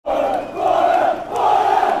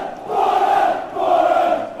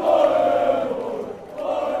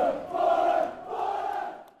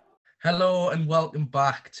welcome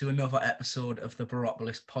back to another episode of the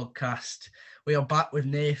Boropolis Podcast. We are back with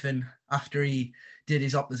Nathan after he did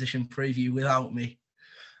his opposition preview without me.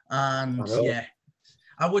 And yeah,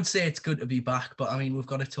 I would say it's good to be back, but I mean, we've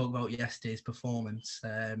got to talk about yesterday's performance.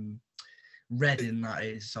 Reading, that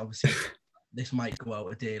is. Obviously, this might go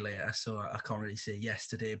out a day later, so I can't really say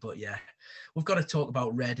yesterday, but yeah, we've got to talk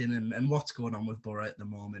about Reading and what's going on with Borough at the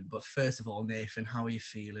moment. But first of all, Nathan, how are you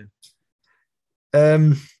feeling?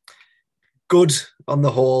 Good on the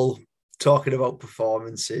whole. Talking about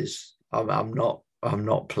performances, I'm not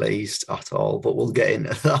pleased at all, but we'll get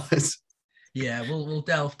into that. Yeah, we'll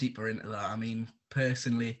delve deeper into that. I mean,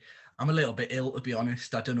 personally, I'm a little bit ill, to be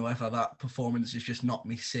honest. I don't know whether that performance has just knocked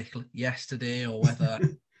me sick yesterday or whether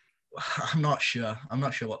I'm not sure. I'm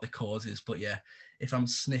not sure what the cause is, but yeah, if I'm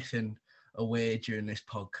sniffing away during this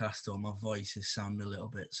podcast or my voice is sounding a little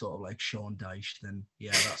bit sort of like Sean Dyche, then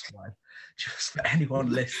yeah, that's why. Just for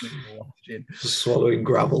anyone listening or watching. Swallowing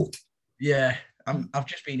gravel. Yeah, I've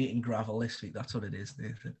just been eating gravel this week. That's what it is,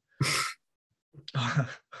 Nathan.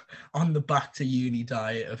 On the back to uni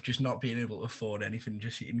diet of just not being able to afford anything,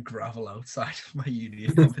 just eating gravel outside of my uni.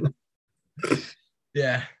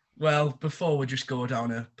 Yeah. Well, before we just go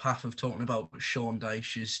down a path of talking about Sean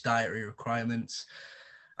Dyche's dietary requirements,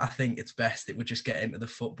 I think it's best that we just get into the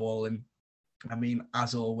football. And I mean,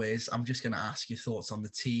 as always, I'm just going to ask your thoughts on the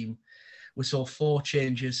team. We saw 4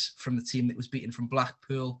 changes from the team that was beaten from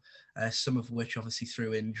Blackpool, some of which obviously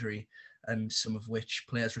through injury and some of which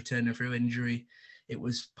players returning through injury. It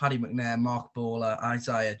was Paddy McNair, Mark Bowler,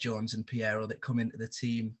 Isaiah Jones and Piero that come into the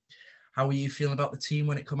team. How are you feeling about the team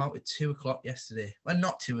when it come out at 2 o'clock yesterday? Well,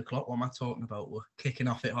 not 2 o'clock. What am I talking about? We're kicking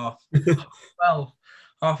off at half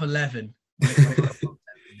 11.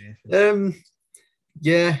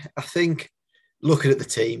 Yeah, I think looking at the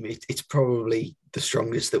team, it's probably the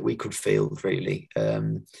strongest that we could field, really.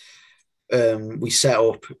 We set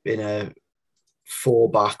up in a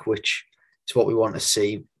 4-back, which is what we want to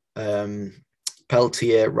see.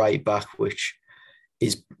 Peltier right back, which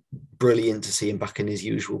is brilliant to see him back in his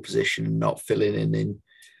usual position, not filling in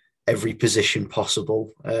every position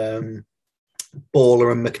possible.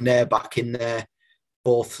 Bowler and McNair back in there,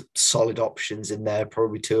 both solid options in there,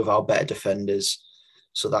 probably 2 of our better defenders.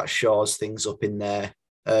 So that shores things up in there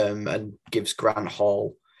and gives Grant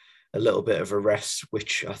Hall a little bit of a rest,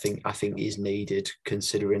 which I think is needed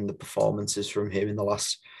considering the performances from him in the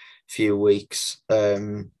last few weeks.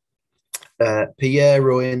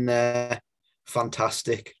 Piero in there,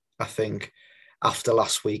 fantastic. I think after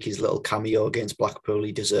last week, his little cameo against Blackpool,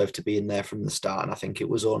 he deserved to be in there from the start. And I think it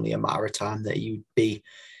was only a matter of time that he'd be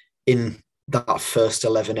in that first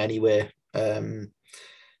 11 anyway. And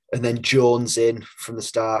then Jones in from the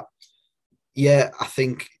start. Yeah, I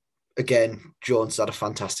think, again, Jones had a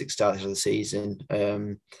fantastic start to the season.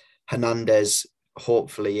 Hernandez,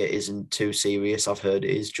 hopefully it isn't too serious. I've heard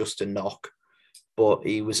it is just a knock. But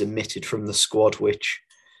he was omitted from the squad, which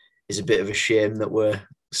is a bit of a shame that we're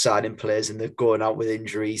signing players and they're going out with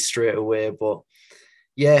injuries straight away. But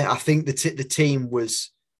yeah, I think the team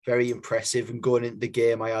was very impressive. And going into the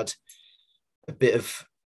game, I had a bit of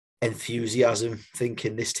enthusiasm,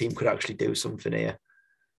 thinking this team could actually do something here.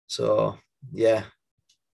 So, yeah.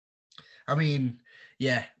 I mean,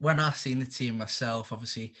 yeah, when I seen the team myself,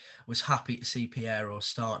 obviously was happy to see Piero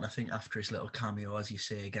start. And I think after his little cameo, as you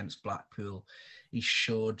say, against Blackpool, he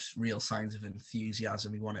showed real signs of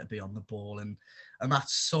enthusiasm. He wanted to be on the ball. And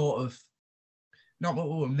that's sort of not what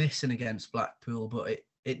we were missing against Blackpool, but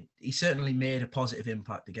he certainly made a positive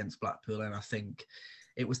impact against Blackpool. And I think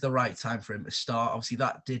it was the right time for him to start. Obviously,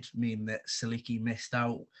 that did mean that Siliki missed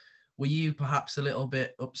out. Were you perhaps a little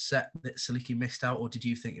bit upset that Siliki missed out, or did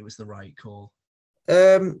you think it was the right call?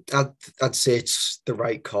 I'd say it's the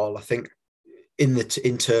right call. I think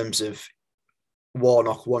in terms of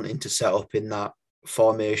Warnock wanting to set up in that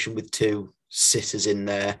formation with 2 sitters in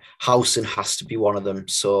there, Howson has to be one of them.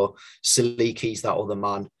 So Siliki's that other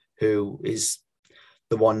man who is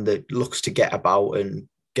the one that looks to get about and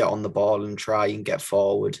get on the ball and try and get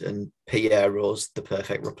forward. And Piero's the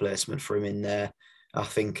perfect replacement for him in there. I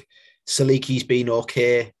think Siliki's been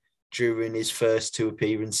okay during his first 2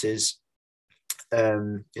 appearances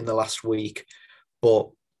in the last week, but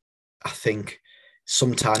I think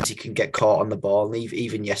sometimes he can get caught on the ball. And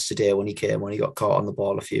even yesterday when he got caught on the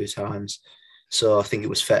ball a few times. So I think it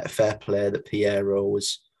was fair play that Piero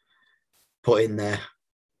was put in there.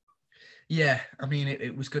 Yeah, I mean,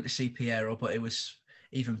 it was good to see Piero, but it was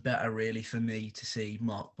even better really for me to see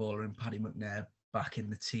Mark Bowler and Paddy McNair back in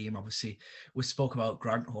the team. Obviously, we spoke about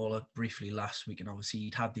Grant Hall briefly last week, and obviously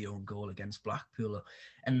he'd had the own goal against Blackpool,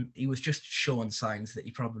 and he was just showing signs that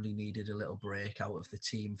he probably needed a little break out of the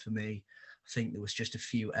team for me. I think there was just a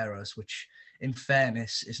few errors, which in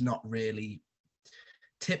fairness is not really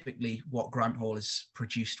typically what Grant Hall has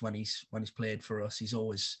produced when he's played for us. He's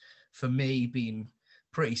always, for me, been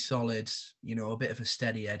pretty solid, a bit of a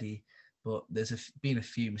steady Eddie, but there's been a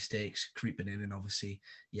few mistakes creeping in, and obviously,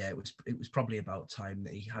 yeah, it was probably about time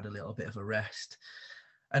that he had a little bit of a rest.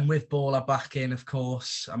 And with Bowler back in, of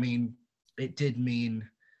course, I mean, it did mean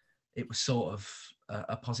it was sort of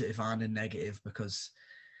a positive and a negative, because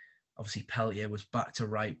obviously Peltier was back to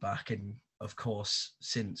right back, and of course,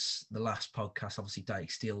 since the last podcast, obviously Dyke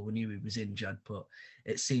Steele, we knew he was injured, but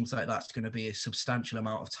it seems like that's going to be a substantial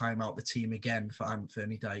amount of time out the team again for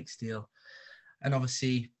Anthony Dyke Steele. And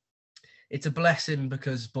obviously, it's a blessing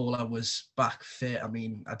because Bowler was back fit. I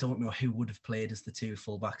mean, I don't know who would have played as the two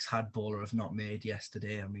fullbacks had Bowler have not made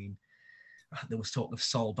yesterday. I mean, there was talk of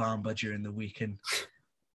Sol Bamba during the week, and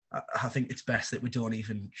I think it's best that we don't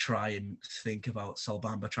even try and think about Sol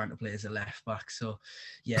Bamba trying to play as a left back. So,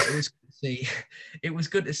 yeah, it was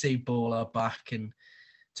good to see Bowler back. And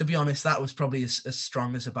to be honest, that was probably as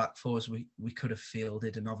strong as a back four as we could have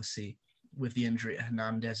fielded. And obviously, with the injury to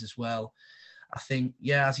Hernandez as well, I think,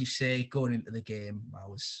 yeah, as you say, going into the game, I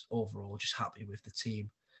was overall just happy with the team.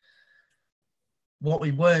 What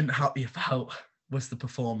we weren't happy about was the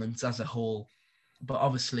performance as a whole. But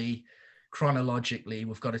obviously, chronologically,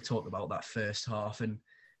 we've got to talk about that first half. And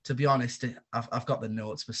to be honest, I've got the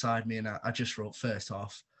notes beside me, and I just wrote first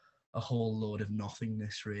half a whole load of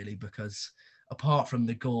nothingness, really, because apart from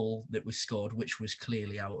the goal that was scored, which was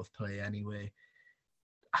clearly out of play anyway,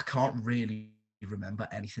 I can't really remember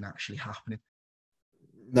anything actually happening.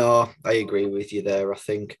 No, I agree with you there. I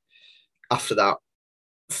think after that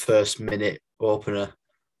first minute opener,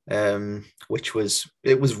 which was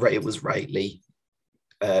rightly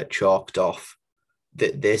chalked off,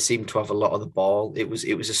 that they seemed to have a lot of the ball. It was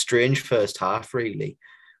a strange first half, really.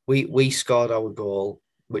 We scored our goal,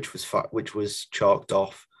 which was chalked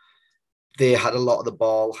off. They had a lot of the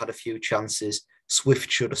ball, had a few chances. Swift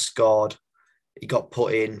should have scored. He got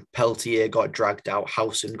put in. Peltier got dragged out.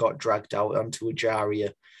 Howson got dragged out onto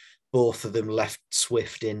Ajaria. Both of them left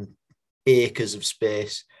Swift in acres of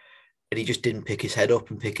space, and he just didn't pick his head up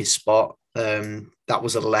and pick his spot. That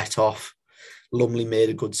was a let-off. Lumley made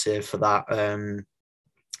a good save for that.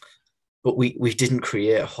 But we didn't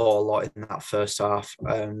create a whole lot in that first half.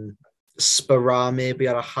 Sparra maybe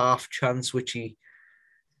had a half chance, which he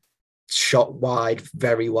shot wide,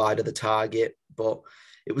 very wide of the target. But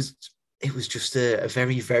it was just a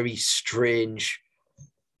very, very strange,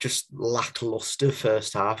 just lackluster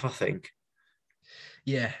first half, I think.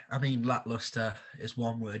 Yeah, I mean, lackluster is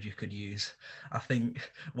one word you could use. I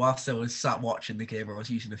think whilst I was sat watching the game, I was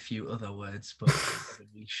using a few other words, but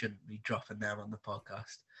we shouldn't be dropping them on the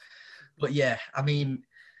podcast. But yeah, I mean,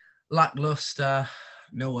 lackluster,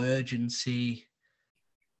 no urgency,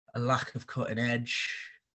 a lack of cutting edge.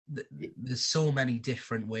 There's so many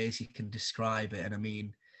different ways you can describe it. And I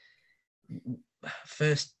mean,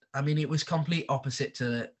 it was complete opposite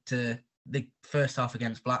to the first half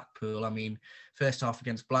against Blackpool. I mean, first half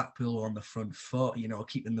against Blackpool were on the front foot,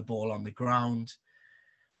 keeping the ball on the ground,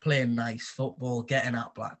 playing nice football, getting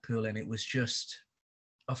at Blackpool. And it was just,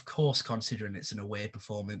 of course, considering it's an away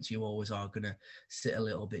performance, you always are going to sit a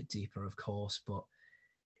little bit deeper, of course, but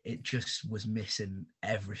it just was missing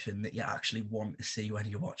everything that you actually want to see when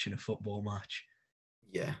you're watching a football match.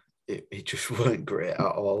 Yeah, it just weren't great at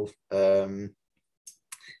all.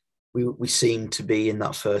 We seemed to be in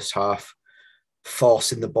that first half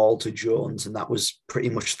forcing the ball to Jones, and that was pretty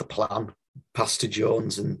much the plan. Pass to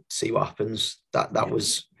Jones and see what happens. That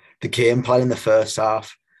was the game plan in the first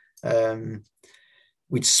half.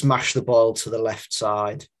 We'd smash the ball to the left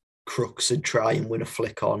side. Crooks would try and win a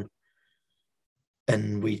flick on,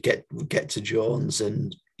 and we'd get to Jones,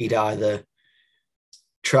 and he'd either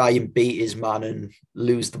try and beat his man and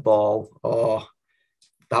lose the ball, or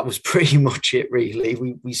that was pretty much it, really.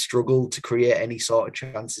 We struggled to create any sort of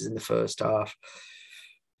chances in the first half.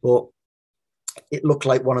 But it looked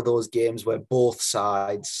like one of those games where both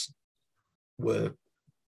sides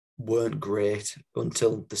weren't great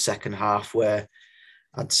until the second half, where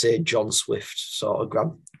I'd say John Swift sort of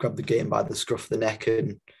grabbed the game by the scruff of the neck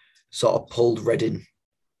and sort of pulled Reading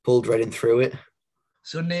through it.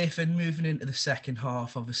 So Nathan, moving into the second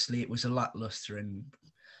half, obviously it was a lackluster and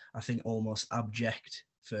I think almost abject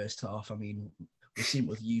first half. I mean, we seem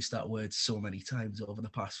to have used that word so many times over the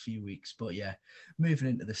past few weeks. But yeah, moving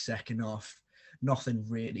into the second half, nothing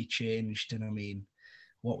really changed. And I mean,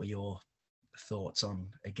 what were your thoughts on,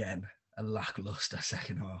 again, a lackluster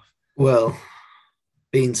second half? Well,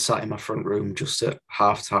 being sat in my front room just at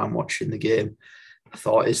half-time watching the game, I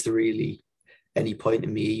thought, is there really any point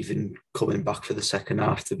in me even coming back for the second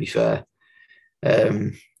half, to be fair.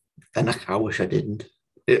 And I wish I didn't.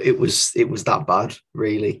 It was that bad,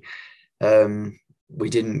 really. We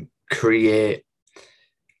didn't create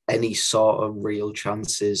any sort of real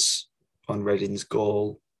chances on Reading's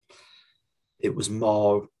goal. It was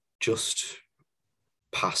more just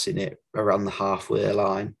passing it around the halfway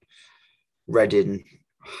line. Reading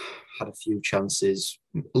had a few chances.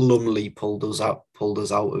 Lumley pulled us out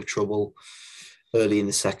of trouble early in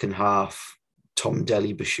the second half. Tom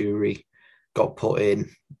Deli Bashiri got put in.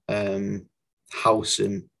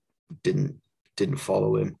 Howson didn't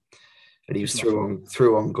follow him, and he was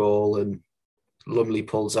through on goal, and Lumley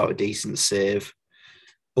pulls out a decent save.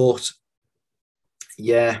 But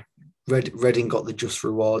yeah, Reading got the just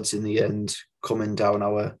rewards in the end, coming down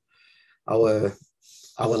our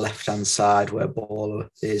left hand side where Bowler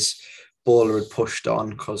is. Bowler had pushed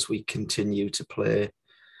on because we continue to play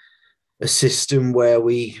a system where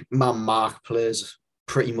we man mark players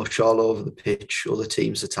pretty much all over the pitch, other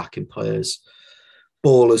teams attacking players.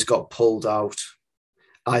 Bowler's got pulled out.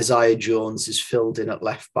 Isaiah Jones is filled in at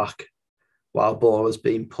left back while Bowler's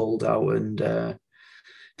being pulled out, and they're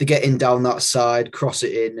getting down that side, cross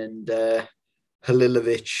it in, and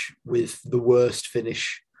Halilovic, with the worst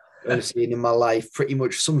finish I've seen in my life, pretty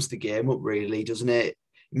much sums the game up, really, doesn't it?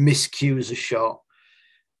 Miscues a shot,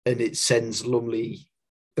 and it sends Lumley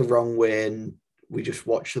the wrong way, and we just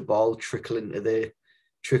watch the ball trickle into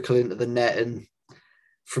the net. And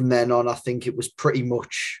from then on, I think it was pretty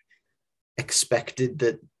much expected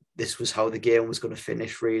that this was how the game was going to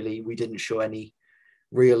finish, really. We didn't show any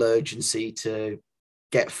real urgency to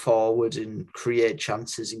get forward and create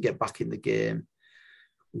chances and get back in the game.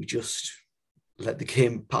 We just let the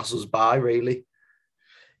game pass us by, really.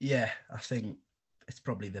 Yeah, I think it's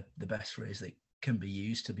probably the best phrase that can be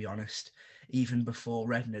used, to be honest. Even before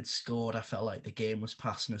Reading had scored, I felt like the game was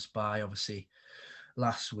passing us by. Obviously,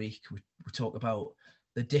 last week we talked about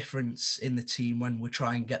the difference in the team when we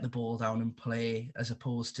try and get the ball down and play, as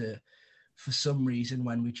opposed to, for some reason,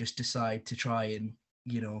 when we just decide to try and,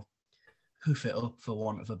 hoof it up, for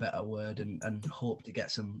want of a better word, and hope to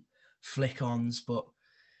get some flick-ons. But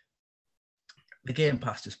the game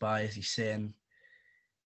passed us by, as he's saying.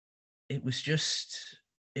 It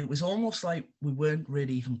was almost like we weren't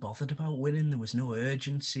really even bothered about winning. There was no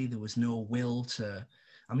urgency. There was no will to...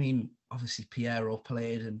 I mean, obviously Piero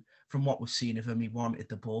played, and from what we've seen of him, he wanted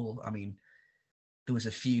the ball. I mean, there was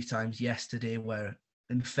a few times yesterday where,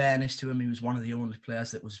 in fairness to him, he was one of the only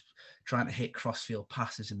players that was trying to hit crossfield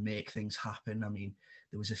passes and make things happen. I mean,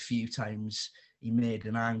 there was a few times he made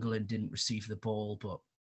an angle and didn't receive the ball. But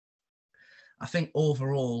I think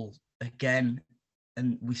overall, again,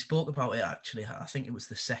 and we spoke about it actually, I think it was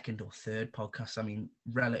the second or third podcast, I mean,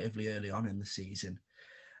 relatively early on in the season.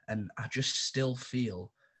 And I just still feel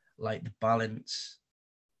like the balance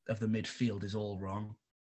of the midfield is all wrong.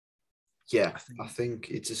 Yeah, I think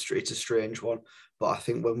it's a strange one. But I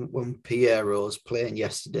think when Piero's playing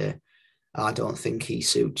yesterday, I don't think he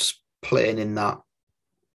suits playing in that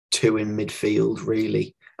two in midfield,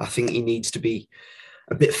 really. I think he needs to be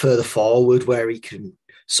a bit further forward where he can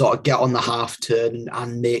sort of get on the half turn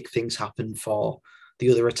and make things happen for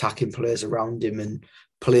the other attacking players around him, and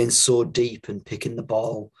playing so deep and picking the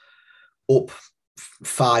ball up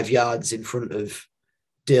 5 yards in front of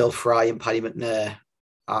Dale Fry and Paddy McNair.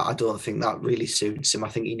 I don't think that really suits him. I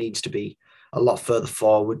think he needs to be a lot further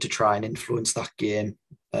forward to try and influence that game.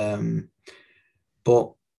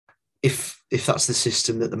 But if that's the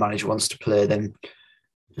system that the manager wants to play, then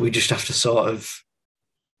we just have to sort of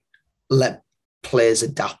let players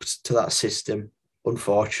adapt to that system,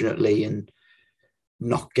 unfortunately, and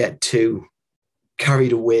not get too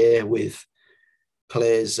carried away with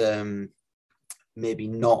players maybe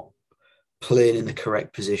not playing in the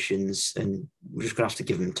correct positions, and we're just going to have to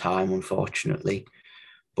give them time, unfortunately.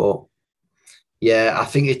 But yeah, I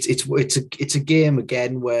think it's a game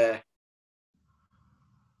again where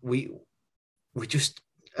we just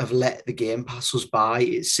have let the game pass us by.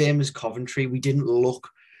 It's same as Coventry. We didn't look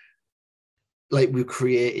like we were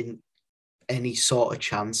creating any sort of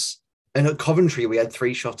chance. And at Coventry, we had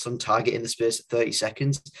 3 shots on target in the space of 30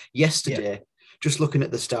 seconds. Yesterday, just looking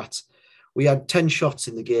at the stats, we had 10 shots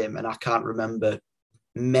in the game, and I can't remember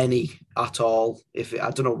many at all. I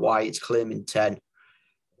don't know why it's claiming 10.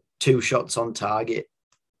 2 shots on target,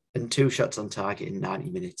 and 2 shots on target in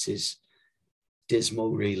 90 minutes is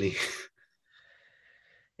dismal, really.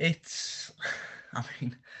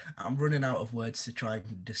 I'm running out of words to try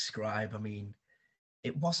and describe. I mean,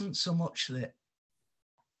 it wasn't so much that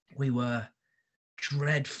we were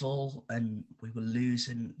dreadful and we were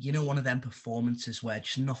losing. You know, one of them performances where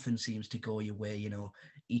just nothing seems to go your way. You know,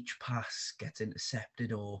 each pass gets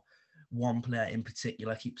intercepted or one player in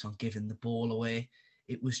particular keeps on giving the ball away.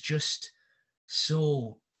 It was just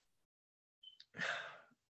so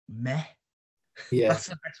meh. Yeah, That's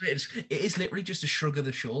the best way. It is literally just a shrug of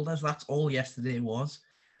the shoulders. That's all yesterday was.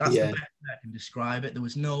 That's the yeah, best way I can describe it. There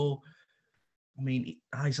was no, I mean,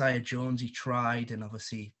 Isaiah Jones, he tried and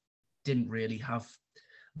obviously didn't really have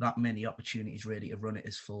that many opportunities really to run it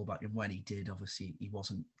as fullback. And when he did, obviously he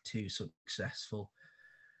wasn't too successful.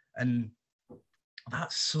 And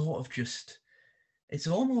that's sort of just, it's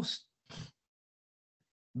almost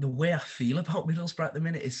the way I feel about Middlesbrough at the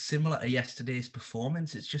minute is similar to yesterday's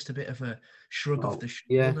performance. It's just a bit of a shrug of the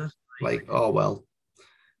yeah. shoulders. Like, oh well.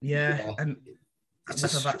 Yeah, Yeah, and it's a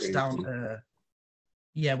whether that's strange down one.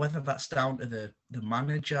 to whether that's down to the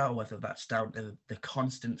manager or whether that's down to the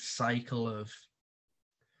constant cycle of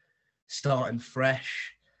starting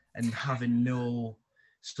fresh and having no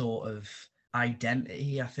sort of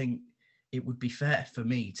identity. I think it would be fair for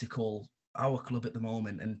me to call our club at the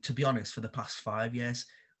moment, and to be honest, for the past 5 years,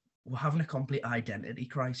 we're having a complete identity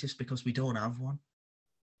crisis because we don't have one.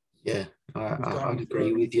 Yeah, We've I'd gone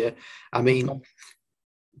agree with you. I we've mean, gone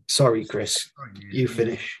sorry, Chris, you yeah.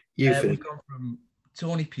 finish. You finish. We've gone from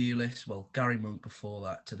Tony Pulis, well, Gary Monk before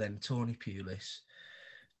that, to then Tony Pulis,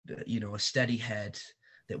 you know, a steady head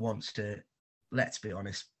that wants to, let's be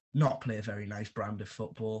honest, not play a very nice brand of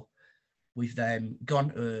football. We've then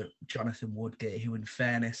gone to Jonathan Woodgate, who in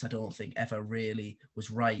fairness, I don't think ever really was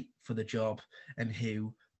right for the job, and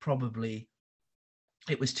who probably,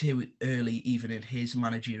 it was too early even in his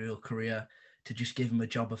managerial career to just give him a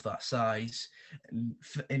job of that size. And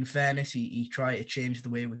in fairness, he tried to change the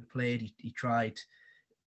way we played. He tried,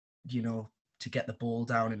 you know, to get the ball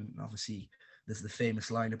down, and obviously there's the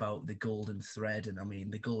famous line about the golden thread, and I mean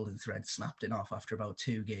the golden thread snapped it off after about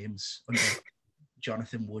 2 games under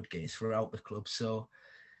Jonathan Woodgate throughout the club. So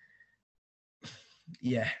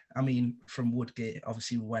yeah, I mean from Woodgate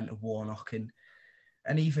obviously we went to Warnock,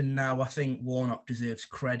 and even now I think Warnock deserves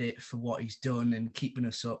credit for what he's done and keeping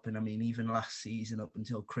us up. And I mean even last season up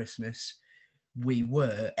until Christmas we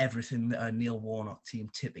were everything that a Neil Warnock team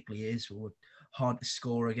typically is. We were hard to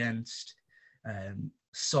score against,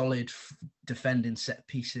 solid defending set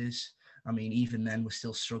pieces. I mean, even then, we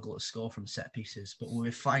still struggle to score from set pieces, but we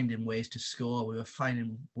were finding ways to score. We were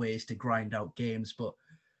finding ways to grind out games. But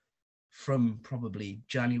from probably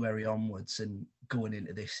January onwards and going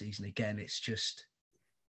into this season again, it's just,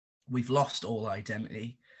 we've lost all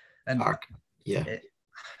identity. And Yeah,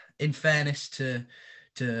 in fairness to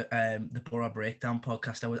the Borough Breakdown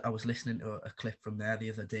podcast, I was listening to a clip from there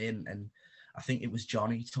the other day, and I think it was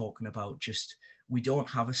Johnny talking about just, we don't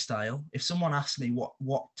have a style. If someone asked me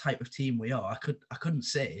what type of team we are, I couldn't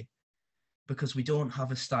say, because we don't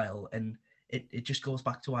have a style, and it just goes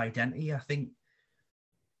back to identity. I think,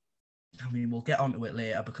 I mean, we'll get onto it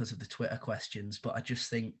later because of the Twitter questions, but I just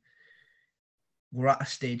think we're at a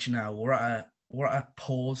stage now, we're at a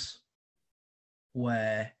pause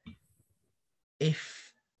where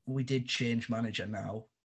if we did change manager now,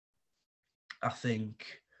 I think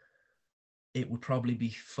it would probably be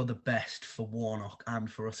for the best for Warnock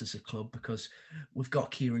and for us as a club, because we've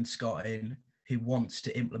got Kieran Scott in who wants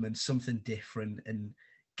to implement something different and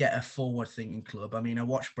get a forward-thinking club. I mean, I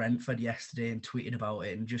watched Brentford yesterday and tweeted about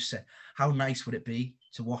it and just said, how nice would it be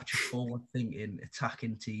to watch a forward-thinking,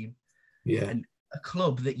 attacking team? yeah, And a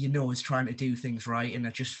club that you know is trying to do things right. And I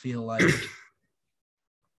just feel like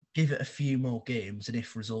give it a few more games, and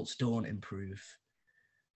if results don't improve,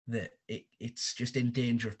 that it's just in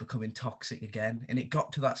danger of becoming toxic again. And it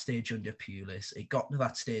got to that stage under Pulis, it got to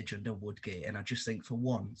that stage under Woodgate, and I just think for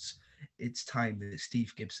once it's time that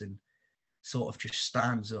Steve Gibson sort of just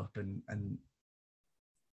stands up and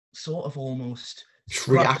sort of almost just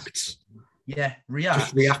reacts. Yeah, reacts.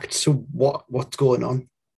 Just reacts to what's going on.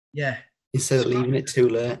 Yeah. Instead of leaving it too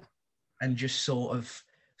late. And just sort of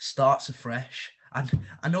starts afresh. And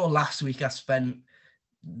I know last week I spent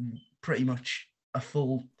pretty much a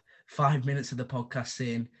full 5 minutes of the podcast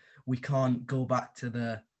saying we can't go back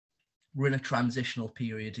to we're in a transitional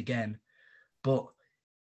period again. But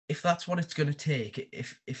if that's what it's going to take,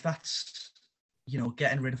 if that's, you know,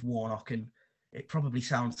 getting rid of Warnock, and it probably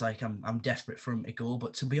sounds like I'm desperate for him to go,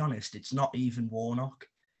 but to be honest, it's not even Warnock.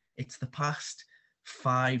 It's the past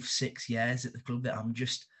 5-6 years at the club that I'm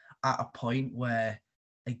just at a point where,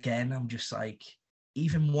 again, I'm just like,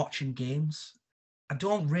 even watching games, I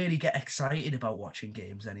don't really get excited about watching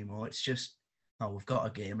games anymore. It's just, oh, we've got a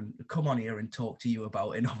game and come on here and talk to you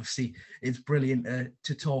about it. And obviously it's brilliant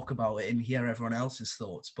to talk about it and hear everyone else's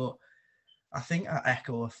thoughts. But I think I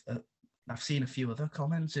echo. I've seen a few other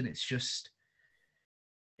comments, and it's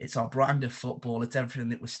our brand of football. It's everything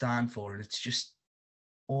that we stand for, and it's just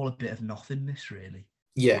all a bit of nothingness, really.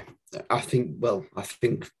 Yeah, I think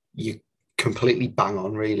you completely bang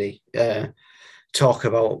on, really. Talk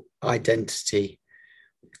about identity.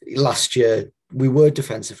 Last year, we were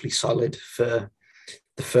defensively solid for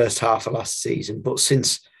the first half of last season, but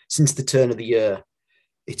since the turn of the year,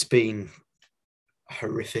 it's been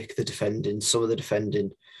horrific. Some of the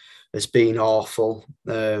defending has been awful.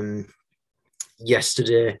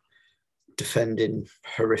 Yesterday, defending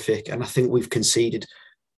horrific, and I think we've conceded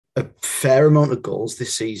a fair amount of goals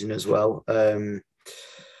this season as well.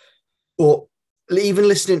 But even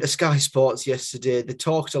listening to Sky Sports yesterday, they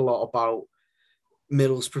talked a lot about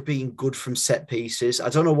Middlesbrough being good from set pieces. I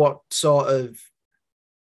don't know what sort of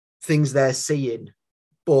things they're seeing,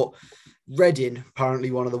 but Reading,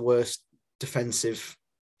 apparently one of the worst defensive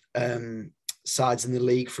sides in the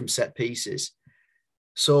league from set pieces.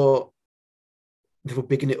 So they were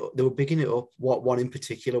bigging it up. What one in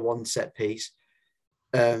particular, one set piece.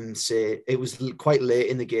 Say it was quite late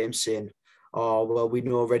in the game, saying, "Oh well, we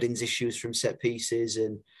know Reading's issues from set pieces,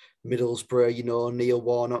 and Middlesbrough, Neil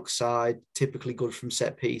Warnock's side, typically good from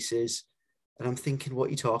set pieces." And I'm thinking, what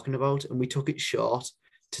are you talking about? And we took it short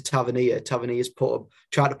to Tavernier. Tavernier's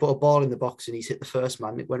tried to put a ball in the box, and he's hit the first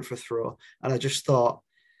man. It went for a throw, and I just thought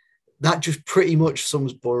that just pretty much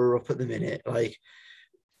sums Borough up at the minute. Like,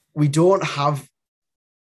 we don't have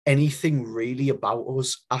anything really about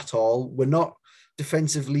us at all. We're not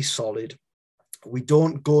defensively solid. We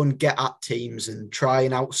don't go and get at teams and try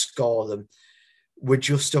and outscore them. We're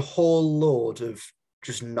just a whole load of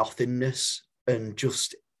just nothingness and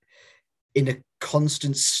just in a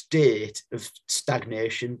constant state of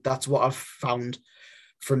stagnation. That's what I've found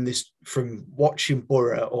from watching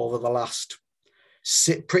Borough over the last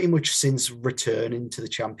pretty much since returning to the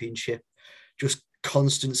Championship. Just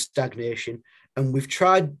constant stagnation. And we've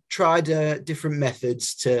tried different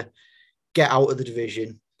methods to get out of the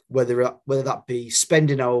division, whether that be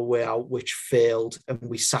spending our way out, which failed, and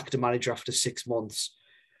we sacked a manager after 6 months,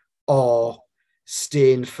 or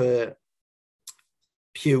staying for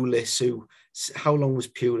Pulis, who, how long was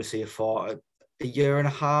Pulis here for? A year and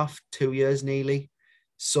a half, 2 years nearly.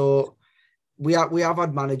 So we have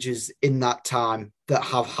had managers in that time that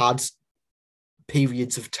have had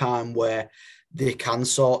periods of time where they can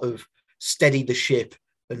sort of steady the ship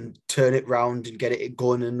and turn it round and get it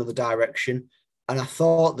going in another direction. And I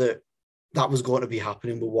thought that was going to be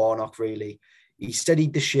happening with Warnock, really. He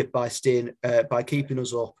steadied the ship by keeping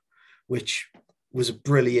us up, which was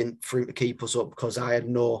brilliant for him to keep us up, because I had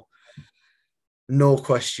no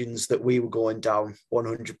questions that we were going down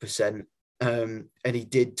 100%. And he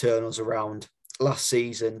did turn us around last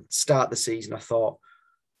season. Start the season, I thought,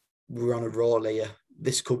 we're on a roll here.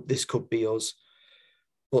 This could be us.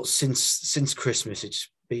 But since Christmas, it's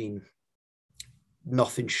been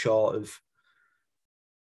nothing short of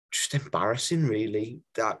just embarrassing, really.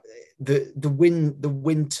 That the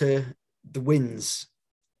wins.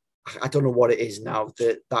 I don't know what it is now,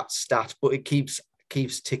 that stat, but it keeps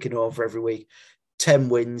ticking over every week. 10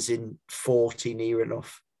 wins in 40 near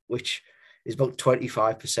enough, which is about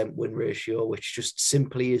 25% win ratio, which just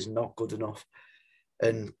simply is not good enough.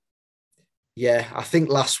 And yeah, I think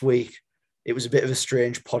last week it was a bit of a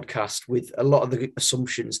strange podcast with a lot of the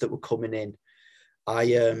assumptions that were coming in. I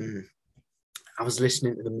was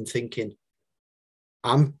listening to them and thinking,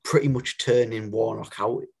 I'm pretty much turning Warnock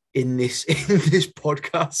out in this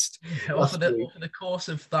podcast. Over the course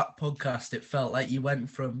of that podcast, it felt like you went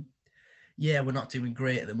from, yeah, we're not doing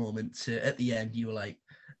great at the moment, to at the end you were like,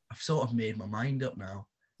 I've sort of made my mind up now.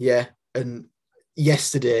 Yeah, and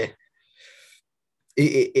yesterday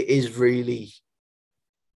it is really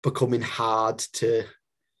becoming hard to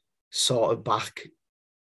sort of back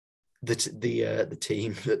the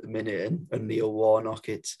team at the minute, and Neil Warnock.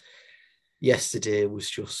 Yesterday was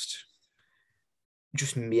just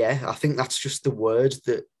yeah. I think that's just the word of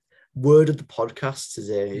the podcast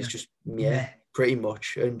today is just pretty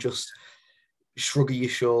much, and just shrug your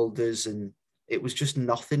shoulders, and it was just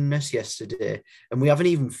nothingness yesterday. And we haven't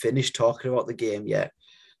even finished talking about the game yet.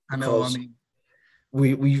 I know. I mean,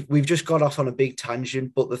 we've just got off on a big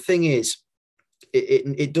tangent, but the thing is,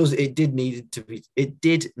 it did need to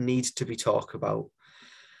be talked about.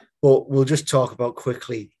 But we'll just talk about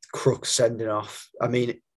quickly Crooks sending off. I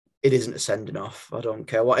mean, it isn't a sending off. I don't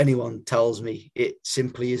care what anyone tells me. It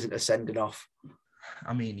simply isn't a sending off.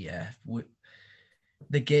 I mean, yeah,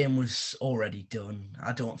 the game was already done.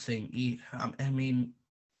 I don't think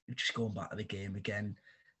just going back to the game again,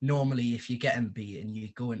 normally if you're getting beaten, you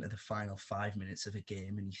go into the final 5 minutes of a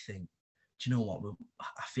game and you think, do you know what?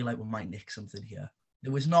 I feel like we might nick something here.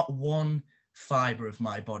 There was not one fibre of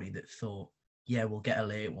my body that thought, yeah, we'll get a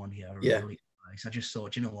late one here. Yeah. Really nice. I just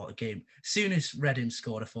thought, do you know what? The game, as soon as Reading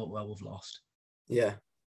scored, I thought, well, we've lost. Yeah.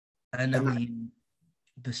 And I mean,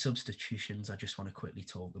 the substitutions I just want to quickly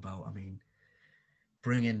talk about. I mean,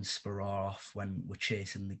 bringing Sparrow off when we're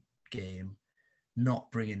chasing the game,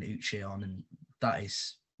 not bringing Uche on, and that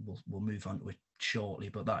is, we'll move on to it shortly,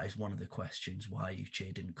 but that is one of the questions why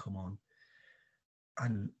Uche didn't come on.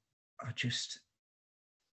 And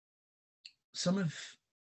some of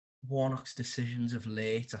Warnock's decisions of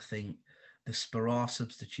late, I think the Sparrow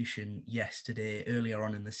substitution yesterday, earlier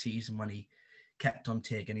on in the season when he kept on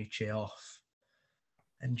taking Uche off,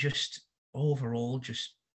 and just overall,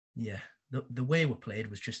 the way we played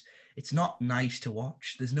was just, it's not nice to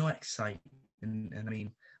watch. There's no excitement. And I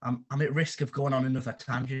mean, I'm at risk of going on another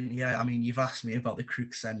tangent. Yeah, I mean, you've asked me about the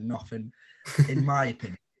Crooks sending off, and in my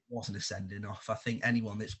opinion, it wasn't a sending off. I think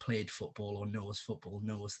anyone that's played football or knows football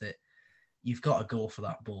knows that you've got to go for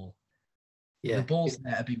that ball. Yeah. The ball's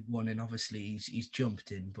there to be won, and obviously he's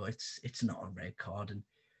jumped in, but it's not a red card, and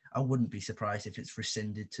I wouldn't be surprised if it's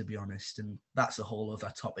rescinded, to be honest. And that's a whole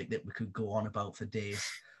other topic that we could go on about for days.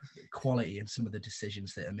 Quality and some of the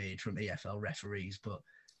decisions that are made from EFL referees, but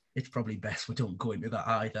it's probably best we don't go into that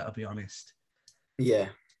either, to be honest. Yeah.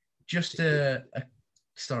 Just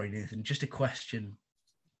sorry, Nathan, just a question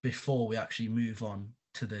before we actually move on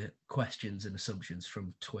to the questions and assumptions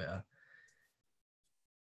from Twitter.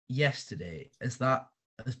 Yesterday, is that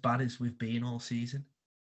as bad as we've been all season?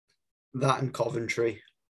 That and Coventry,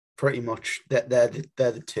 pretty much. They're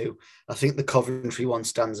the two. I think the Coventry one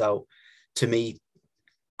stands out to me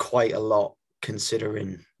quite a lot,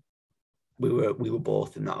 considering we were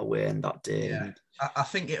both in that away end that day. Yeah. And I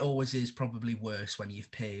think it always is probably worse when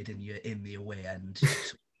you've paid and you're in the away end,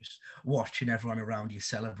 just watching everyone around you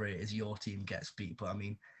celebrate as your team gets beat. But I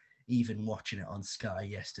mean, even watching it on Sky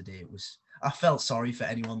yesterday, I felt sorry for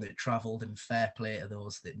anyone that travelled, and fair play to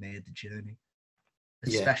those that made the journey,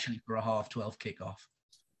 especially for a 12:30 kickoff.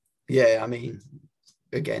 Yeah, I mean,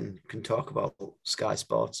 again, can talk about Sky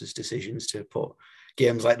Sports' decisions to put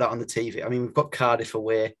games like that on the TV. I mean, we've got Cardiff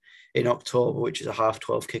away in October, which is a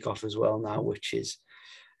 12:30 kickoff as well now, which is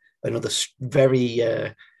another very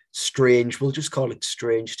strange, we'll just call it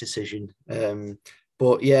strange decision.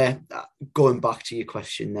 But yeah, going back to your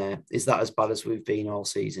question there, is that as bad as we've been all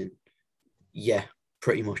season? Yeah,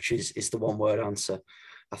 pretty much is the one word answer.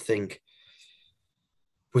 I think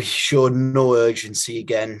we showed no urgency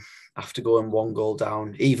again after going 1 goal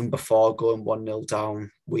down. Even before going 1-0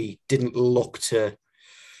 down, we didn't look to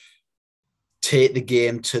take the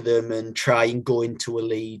game to them and try and go into a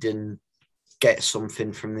lead and get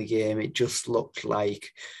something from the game. It just looked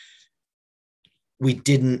like we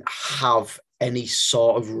didn't have any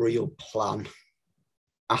sort of real plan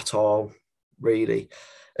at all, really.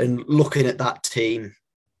 And looking at that team,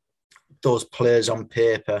 those players on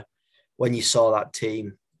paper, when you saw that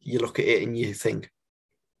team, you look at it and you think,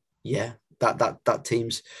 yeah, that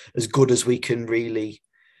team's as good as we can really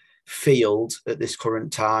field at this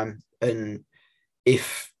current time. And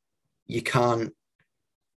if you can't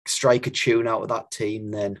strike a tune out of that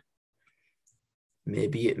team, then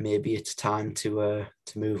maybe it's time to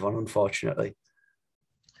move on, unfortunately.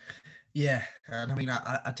 Yeah, and I mean,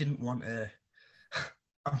 I didn't want to.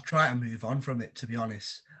 I'm trying to move on from it, to be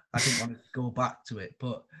honest. I didn't want to go back to it,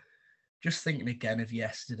 but just thinking again of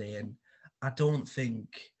yesterday, and I don't think,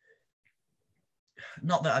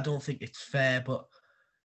 not that I don't think it's fair, but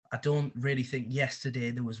I don't really think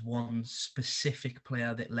yesterday there was one specific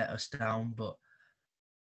player that let us down. But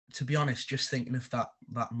to be honest, just thinking of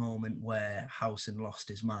that moment where Howson lost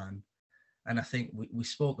his man, and I think we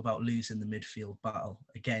spoke about losing the midfield battle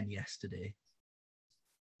again yesterday.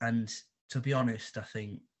 And to be honest, I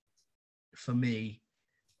think for me,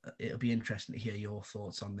 it'll be interesting to hear your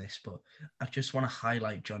thoughts on this, but I just want to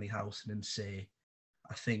highlight Johnny Howson and say,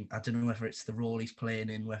 I don't know whether it's the role he's playing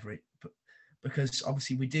in, because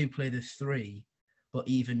obviously we do play the three, but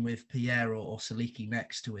even with Piero or Saliki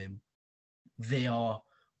next to him, they are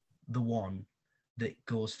the one that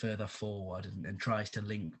goes further forward and tries to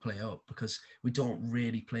link play up, because we don't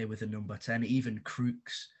really play with a number 10. Even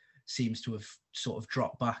Crooks seems to have sort of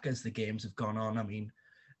dropped back as the games have gone on. I mean,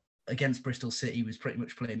 against Bristol City, he was pretty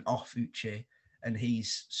much playing off Uche, and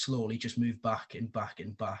he's slowly just moved back and back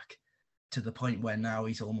and back to the point where now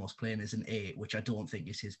he's almost playing as an 8, which I don't think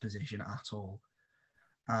is his position at all.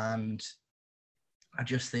 And I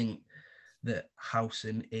just think that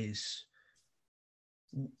Howson is...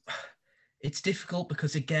 It's difficult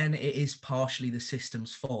because, again, it is partially the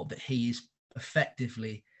system's fault that he is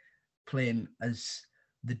effectively playing as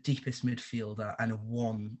the deepest midfielder and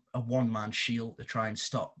a one-man shield to try and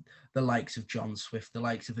stop the likes of John Swift, the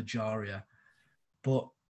likes of Ajaria. But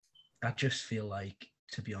I just feel like,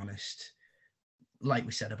 to be honest, like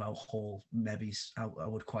we said about Hall, maybe I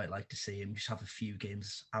would quite like to see him just have a few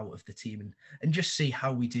games out of the team and just see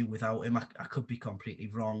how we do without him. I could be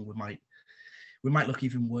completely wrong. We might look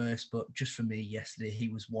even worse, but just for me yesterday, he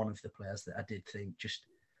was one of the players that I did think just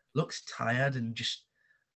looks tired and just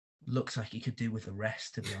looks like he could do with a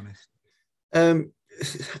rest, to be honest.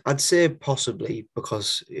 I'd say possibly,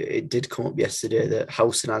 because it did come up yesterday that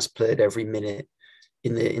Howson has played every minute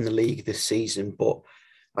in the league this season, but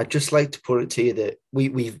I'd just like to put it to you that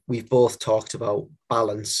we've both talked about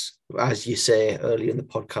balance, as you say earlier in the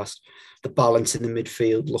podcast. The balance in the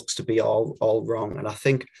midfield looks to be all wrong, and I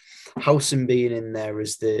think Howson being in there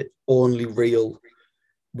is the only real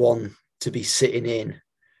one to be sitting in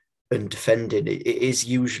and defending. It is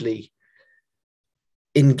usually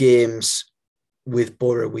in games with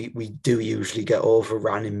Borough, we do usually get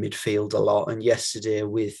overrun in midfield a lot, and yesterday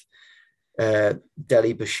with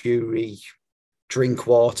Deli Bashiri,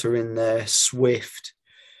 Drinkwater in there, Swift,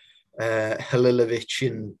 Halilovic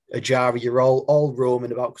and Ajari, you're all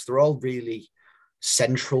roaming about because they're all really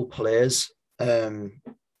central players.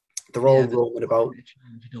 They're all roaming about.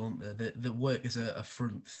 Don't they? The work is a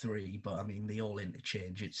front three, but I mean, they all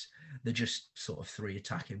interchange. They're just sort of three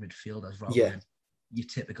attacking midfielders rather than your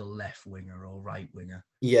typical left winger or right winger.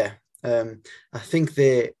 Yeah. I think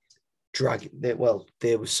they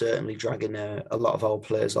were certainly dragging a lot of our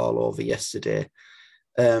players all over yesterday.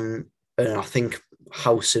 And I think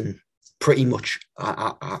Howson pretty much,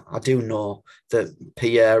 I do know that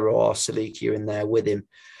Piero or Saliki are in there with him,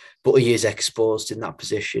 but he is exposed in that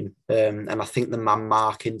position. And I think the man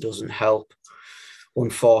marking doesn't help,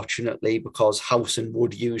 unfortunately, because Howson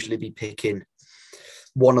would usually be picking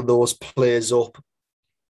one of those players up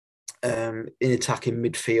in attacking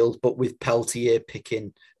midfield, but with Peltier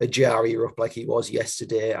picking Ajaria up like he was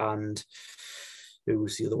yesterday, and who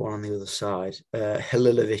was the other one on the other side?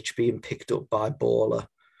 Halilovic being picked up by Bowler.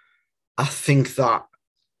 I think that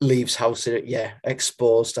leaves Howson,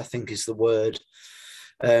 exposed, I think is the word.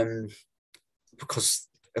 Because,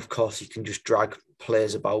 of course, you can just drag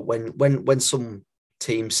players about. When some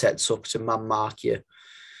team sets up to man mark you,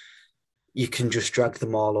 you can just drag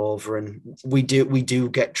them all over, and we do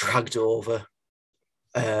get dragged over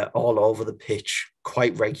all over the pitch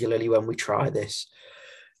quite regularly when we try this.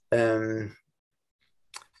 But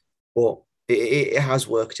it has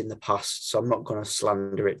worked in the past, so I'm not going to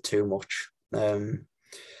slander it too much.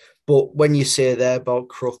 But when you say there about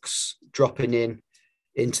Crooks dropping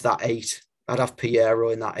into that 8, I'd have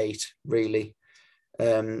Piero in that 8, really.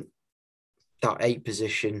 That 8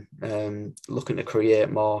 position, looking to create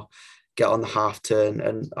more, get on the half turn.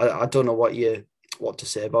 And I don't know what to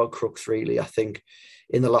say about Crooks, really. I think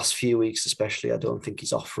in the last few weeks especially, I don't think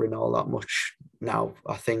he's offering all that much now.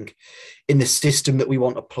 I think in the system that we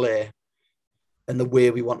want to play and the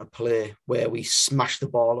way we want to play, where we smash the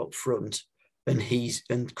ball up front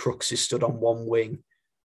and Crooks is stood on one wing,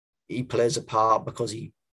 he plays a part because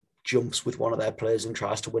he jumps with one of their players and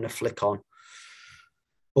tries to win a flick on.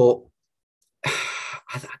 But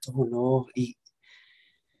I don't know. He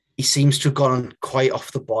seems to have gone quite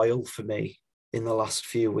off the boil for me in the last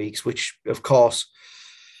few weeks, which, of course,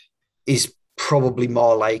 is probably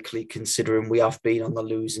more likely considering we have been on the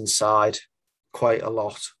losing side quite a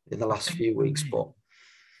lot in the last few weeks. But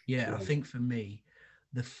I think for me,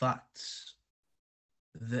 the fact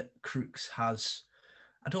that Crooks has,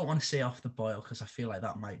 I don't want to say off the boil because I feel like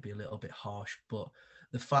that might be a little bit harsh, but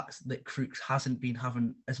the fact that Crooks hasn't been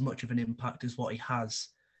having as much of an impact as what he had,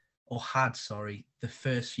 the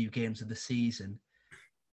first few games of the season,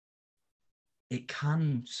 it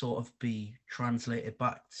can sort of be translated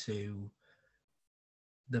back to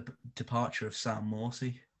the departure of Sam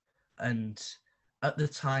Morsey. And at the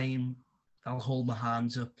time, I'll hold my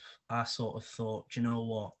hands up, I sort of thought, do you know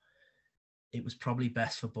what? It was probably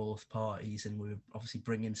best for both parties, and we were obviously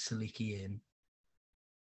bringing Saliki in.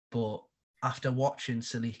 But after watching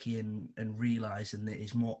Saliki and realising that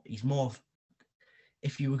he's more,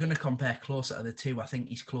 if you were going to compare closer to the two, I think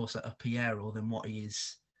he's closer to Piero than what he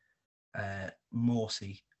is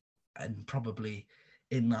Morsey, and probably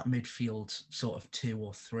in that midfield sort of 2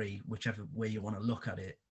 or 3, whichever way you want to look at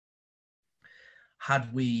it.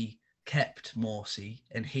 Had we kept Morsey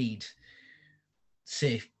and he'd,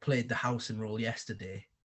 say, played the Howson role yesterday,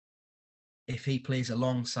 if he plays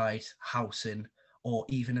alongside Howson or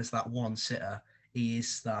even as that one sitter, he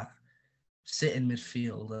is that sitting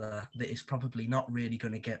midfielder that is probably not really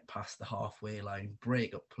going to get past the halfway line,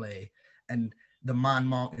 break up play, and the man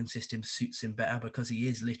marking system suits him better because he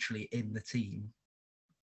is literally in the team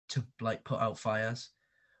to like put out fires.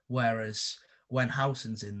 Whereas when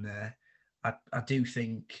Howson's in there, I do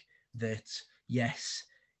think that, yes,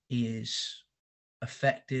 he is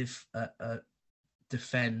effective at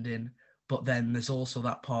defending, but then there's also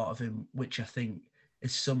that part of him which I think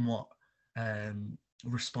is somewhat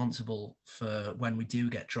responsible for when we do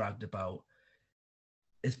get dragged about,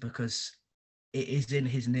 is because it is in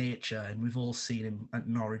his nature, and we've all seen him at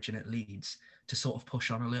Norwich and at Leeds, to sort of push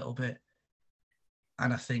on a little bit.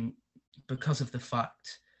 And I think because of the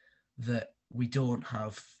fact that we don't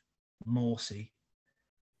have Morsey,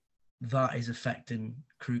 that is affecting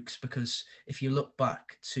Crooks, because if you look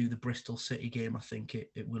back to the Bristol City game, I think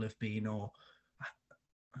it will have been, or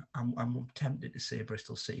I'm tempted to say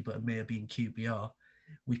Bristol City, but it may have been QPR.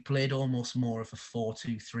 We played almost more of a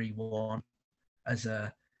 4-2-3-1 as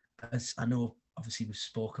I know, obviously we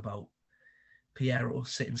spoke about Piero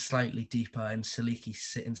sitting slightly deeper and Saliki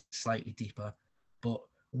sitting slightly deeper, but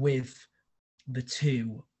with the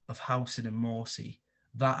two of Howson and Morsey,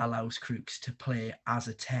 that allows Crooks to play as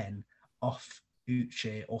a 10 off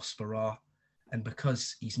Uche or Spara. And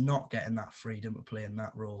because he's not getting that freedom to play in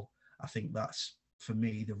that role, I think that's, for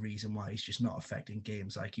me, the reason why he's just not affecting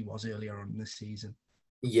games like he was earlier on in the season.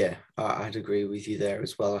 Yeah, I'd agree with you there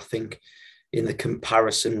as well. I think in the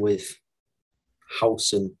comparison with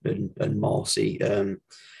Howson and Morsey,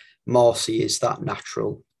 Morsey is that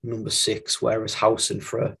natural number 6, whereas Howson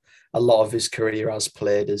for a lot of his career has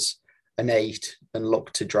played as an 8 and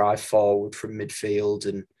looked to drive forward from midfield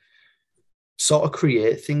and sort of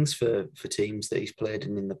create things for teams that he's played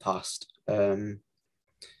in the past.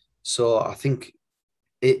 So I think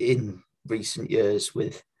in recent years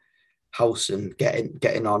with Howson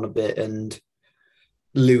getting on a bit and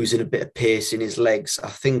losing a bit of pace in his legs, I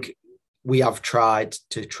think we have tried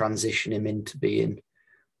to transition him into being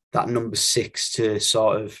that number 6 to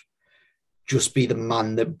sort of just be the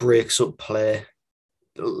man that breaks up play,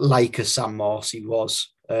 like a Sam Morsey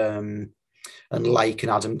was, and like an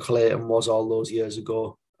Adam Clayton was all those years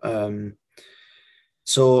ago.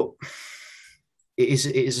 So it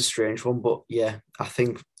is a strange one, but yeah, I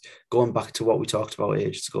think going back to what we talked about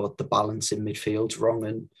ages ago, the balance in midfield's wrong,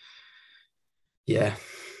 and yeah,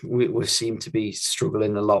 we seem to be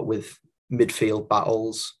struggling a lot with midfield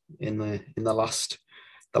battles in the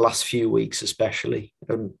last few weeks, especially.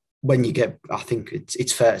 And when you get, I think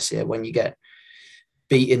it's fair to say, when you get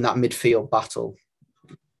beat in that midfield battle,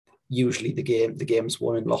 usually the game's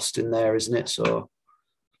won and lost in there, isn't it? So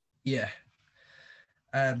yeah,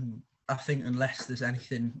 I think unless there's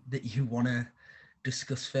anything that you want to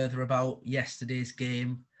discuss further about yesterday's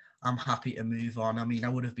game, I'm happy to move on. I mean, I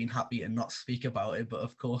would have been happy to not speak about it, but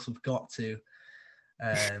of course we've got to.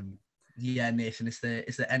 Yeah, Nathan, is there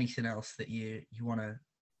anything else that you want to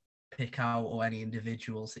pick out, or any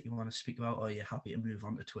individuals that you want to speak about, or are you happy to move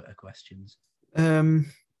on to Twitter questions? I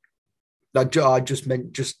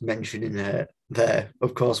just mentioning there,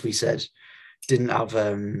 of course, we said didn't have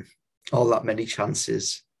all that many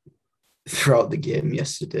chances throughout the game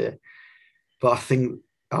yesterday, but I think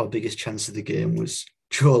our biggest chance of the game was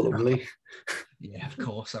Joe Lumley. Yeah, of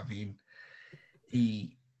course. I mean,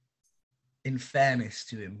 he, in fairness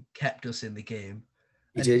to him, kept us in the game.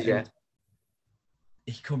 He did, yeah.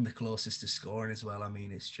 He come the closest to scoring as well. I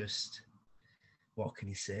mean, it's just, what can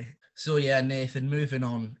you say? So yeah, Nathan, moving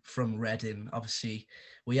on from Reading, obviously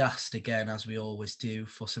we asked again, as we always do,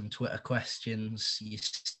 for some Twitter questions, your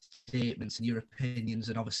statements and your opinions,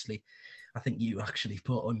 and obviously I think you actually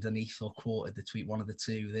put underneath or quoted the tweet, one of the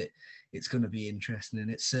two, that it's going to be interesting, and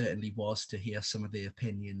it certainly was, to hear some of the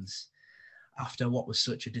opinions after what was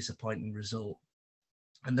such a disappointing result.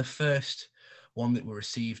 And the first one that we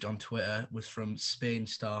received on Twitter was from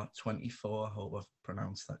Spainstar24. I hope I've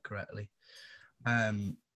pronounced that correctly.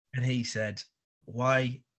 And he said,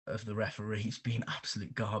 why have the referees been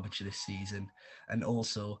absolute garbage this season? And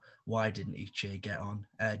also, why didn't Uche get on?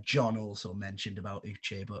 John also mentioned about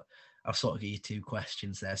Uche, but I'll sort of give you two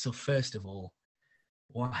questions there. So first of all,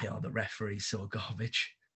 why are the referees so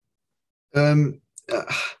garbage? Do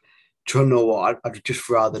you know what? I'd just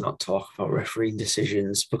rather not talk about refereeing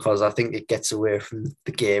decisions, because I think it gets away from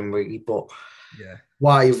the game, really. But yeah,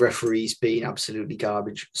 why have referees been absolutely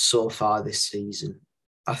garbage so far this season?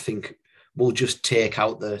 I think we'll just take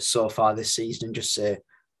out the so far this season and just say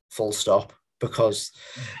full stop, because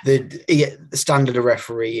the standard of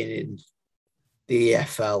refereeing in the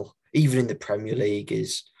EFL, even in the Premier League,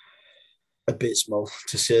 is abysmal,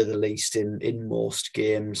 to say the least, in most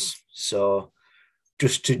games. So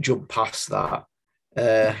just to jump past that,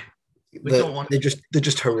 We don't want they're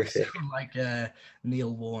just horrific. Like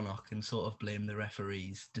Neil Warnock and sort of blame the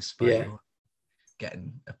referees despite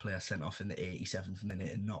getting a player sent off in the 87th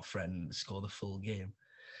minute and not threatening to score the full game.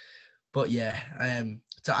 But yeah,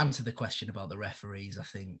 to answer the question about the referees, I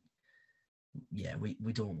think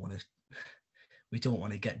we don't want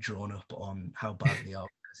to get drawn up on how bad they are,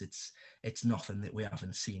 because it's nothing that we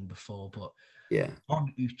haven't seen before. But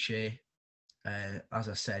on Uche, as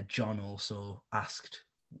I said, John also asked,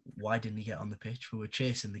 why didn't he get on the pitch? We were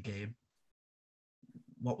chasing the game.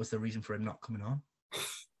 What was the reason for him not coming on?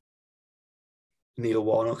 Neil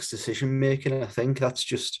Warnock's decision making. I think that's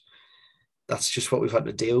just what we've had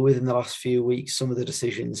to deal with in the last few weeks. Some of the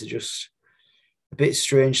decisions are just a bit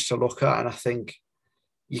strange to look at, and I think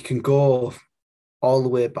you can go all the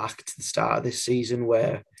way back to the start of this season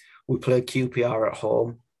where we played QPR at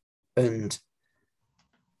home and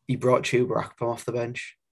he brought Chuba Akpom off the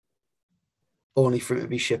bench, only for him to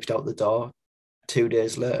be shipped out the door 2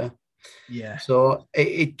 days later. Yeah. So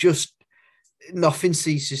it just, nothing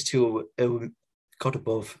ceases to, God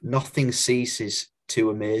above, nothing ceases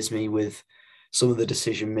to amaze me with some of the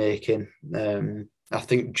decision making. I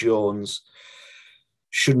think Jones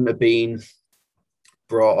shouldn't have been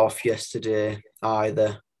brought off yesterday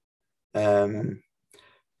either.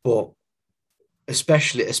 But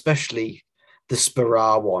especially the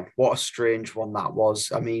Sparrow one. What a strange one that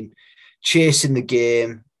was. I mean, chasing the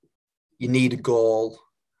game, you need a goal.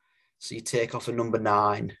 So you take off a number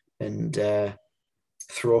 9 and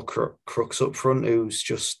throw Crooks up front, who's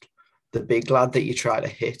just the big lad that you try to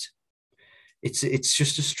hit. It's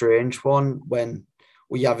just a strange one when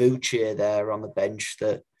we have Uche there on the bench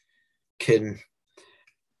that can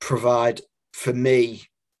provide, for me,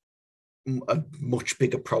 a much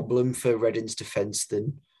bigger problem for Reading's defence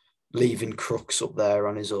than leaving Crooks up there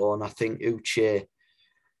on his own. I think Uche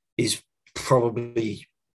is probably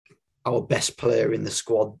our best player in the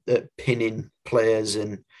squad at pinning players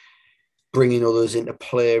and bringing others into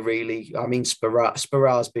play, really. I mean,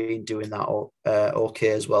 Sparrow's been doing that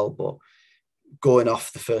okay as well, but going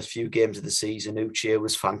off the first few games of the season, Uche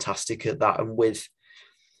was fantastic at that. And with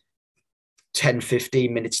 10,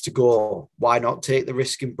 15 minutes to go, why not take the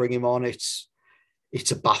risk and bring him on? It's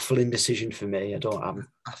a baffling decision for me.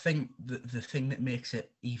 I think the thing that makes it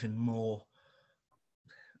even more,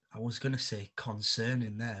 I was going to say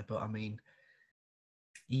concerning there, but I mean,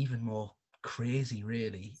 even more crazy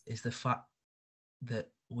really, is the fact that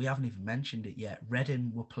we haven't even mentioned it yet.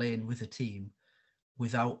 Reading were playing with a team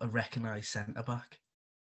without a recognised centre-back.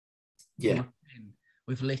 Yeah.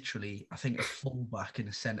 We've literally, I think, a full-back and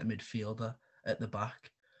a centre midfielder at the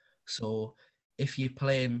back. So if you're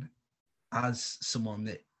playing as someone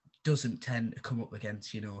that doesn't tend to come up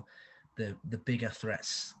against, the bigger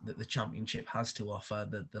threats that the Championship has to offer,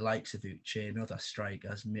 the likes of Uche and other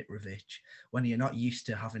strikers, Mitrovic, when you're not used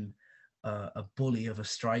to having a bully of a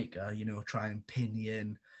striker, try and pin you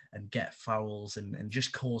in and get fouls and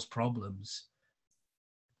just cause problems.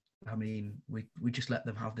 I mean, we just let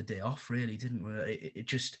them have the day off, really, didn't we?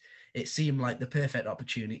 It seemed like the perfect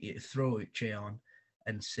opportunity to throw Uche on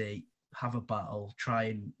and say, have a battle, try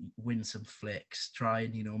and win some flicks, try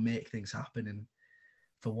and, make things happen. And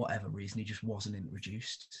for whatever reason, he just wasn't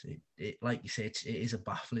introduced. It like you say, it is a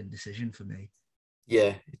baffling decision for me.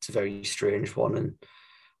 Yeah, it's a very strange one. And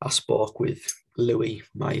I spoke with Louis,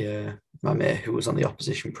 my mate, who was on the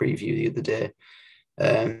opposition preview the other day.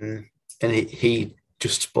 And he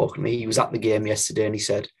just spoke to me. He was at the game yesterday and he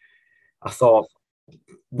said, I thought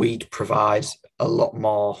we'd provide a lot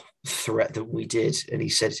more threat than we did. And he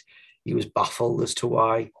said he was baffled as to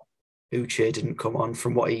why Uche didn't come on.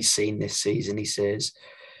 From what he's seen this season, he says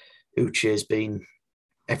Uche has been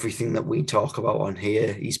everything that we talk about on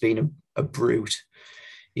here. He's been a brute.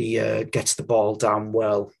 He gets the ball down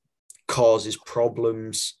well, causes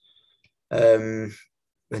problems, and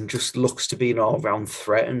just looks to be an all-round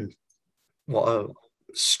threat. And what a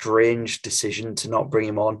strange decision to not bring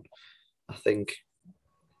him on. I think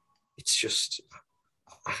it's just,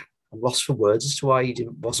 I'm lost for words as to why he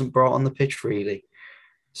wasn't brought on the pitch, really.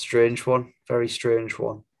 Strange one, very strange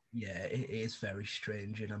one. Yeah, it is very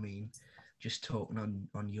strange. And I mean, just talking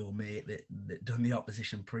on your mate that done the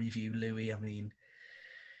opposition preview, Louis, I mean,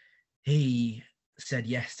 he said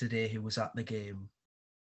yesterday he was at the game,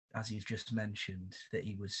 as you've just mentioned, that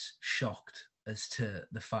he was shocked as to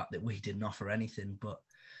the fact that we didn't offer anything. But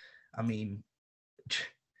I mean,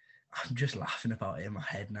 I'm just laughing about it in my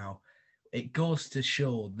head now. It goes to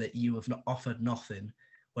show that you have not offered nothing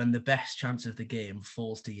when the best chance of the game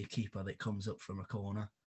falls to your keeper that comes up from a corner.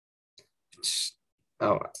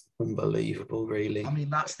 Oh, unbelievable, really. I mean,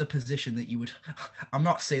 that's the position that you would... I'm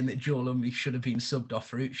not saying that Joe Lumley should have been subbed off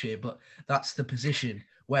for Uche, but that's the position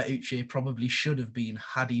where Uche probably should have been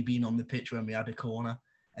had he been on the pitch when we had a corner.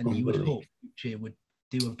 And you would hope Uche would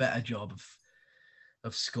do a better job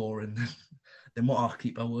of scoring than what our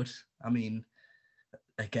keeper would. I mean,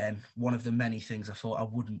 again, one of the many things I thought I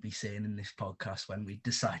wouldn't be saying in this podcast when we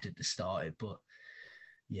decided to start it, but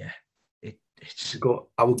yeah, it's...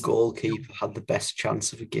 Our goalkeeper had the best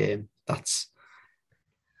chance of a game. That's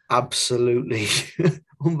absolutely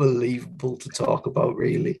unbelievable to talk about,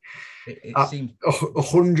 really. It seemed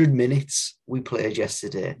 100 minutes we played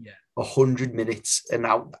yesterday. Yeah. 100 minutes, and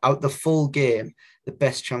out the full game, the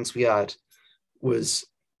best chance we had was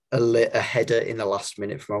a header in the last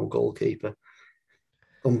minute from our goalkeeper.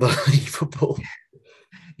 Unbelievable.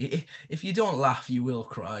 If you don't laugh, you will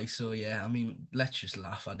cry. So yeah, I mean, let's just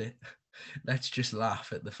laugh at it. Let's just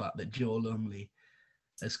laugh at the fact that Joe Lumley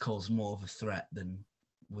has caused more of a threat than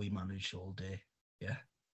we managed all day. Yeah,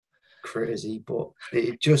 crazy. But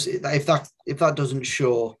it just, if that doesn't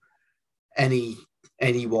show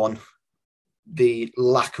anyone the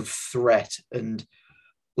lack of threat and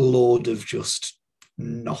load of just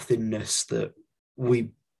nothingness that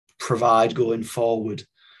we provide going forward,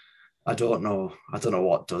 I don't know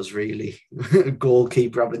what does, really.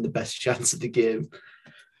 Goalkeeper having the best chance of the game.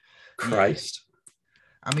 Christ.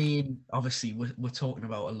 I mean, obviously, we're talking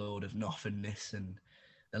about a load of nothingness and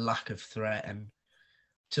the lack of threat. And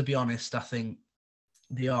to be honest, I think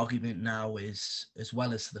the argument now is, as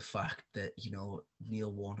well as the fact that, you know,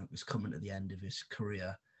 Neil Warnock was coming to the end of his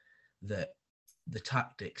career, that the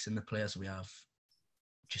tactics and the players we have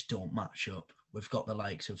just don't match up. We've got the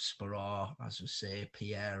likes of Sparrow, as we say,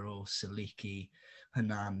 Piero, Saliki,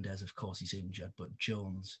 Hernandez, of course he's injured, but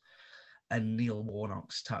Jones. And Neil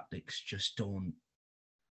Warnock's tactics just don't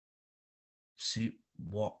suit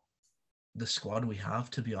what the squad we have,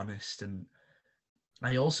 to be honest. And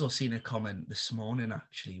I also seen a comment this morning,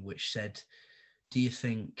 actually, which said, do you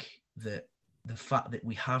think that the fact that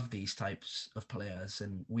we have these types of players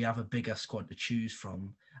and we have a bigger squad to choose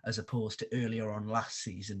from, as opposed to earlier on last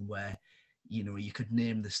season where, you know, you could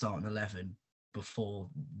name the starting 11 before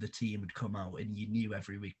the team had come out and you knew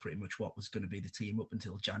every week pretty much what was going to be the team up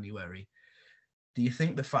until January? Do you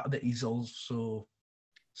think the fact that he's almost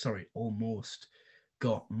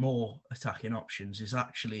got more attacking options is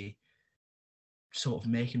actually sort of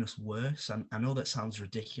making us worse? And I know that sounds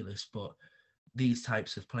ridiculous, but these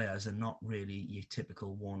types of players are not really your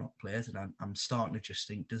typical Warnock players. And I'm starting to just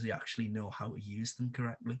think, does he actually know how to use them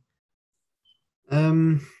correctly?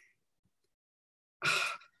 I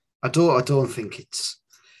don't think it's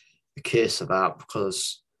a case of that,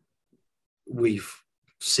 because we've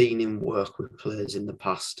seen him work with players in the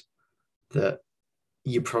past that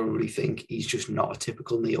you probably think he's just not a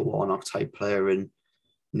typical Neil Warnock type player, and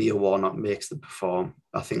Neil Warnock makes them perform.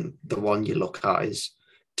 I think the one you look at is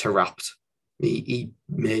Tarapt. He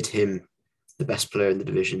made him the best player in the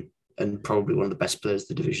division and probably one of the best players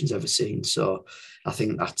the division's ever seen. So I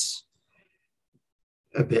think that's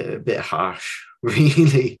a bit harsh,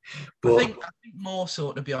 really. But I think more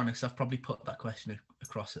so, to be honest, I've probably put that question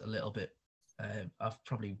across it a little bit. I've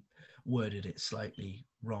probably worded it slightly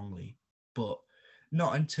wrongly, but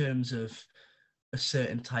not in terms of a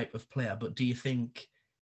certain type of player. But do you think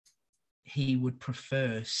he would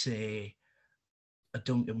prefer, say, a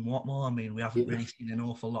Duncan Watmore? I mean, we haven't really seen an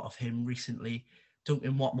awful lot of him recently.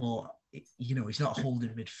 Duncan Watmore, you know, he's not a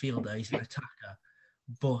holding midfielder, he's an attacker.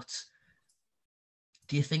 But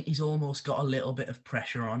do you think he's almost got a little bit of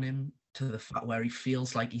pressure on him to the fact where he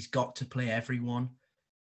feels like he's got to play everyone?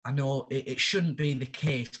 I know it shouldn't be the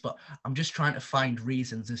case, but I'm just trying to find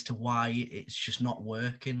reasons as to why it's just not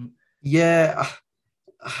working. Yeah,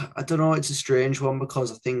 I don't know. It's a strange one,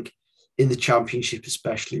 because I think in the Championship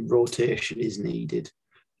especially, rotation is needed.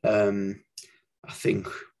 I think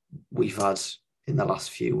we've had, in the last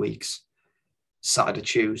few weeks, Saturday,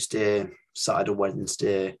 Tuesday, Saturday,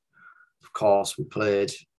 Wednesday. Of course, we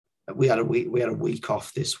had a week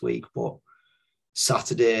off this week, but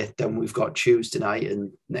Saturday, then we've got Tuesday night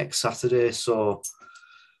and next Saturday. So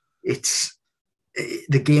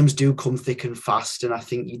the games do come thick and fast, and I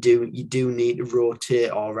think you do need to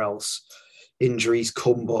rotate, or else injuries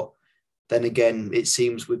come. But then again, it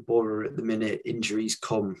seems with Borough at the minute, injuries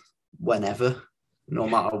come whenever, no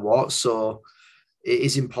matter what. So it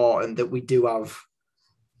is important that we do have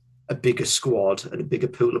a bigger squad and a bigger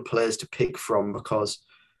pool of players to pick from, because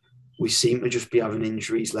we seem to just be having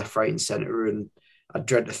injuries left, right and centre, and I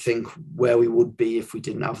dread to think where we would be if we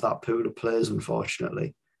didn't have that pool of players,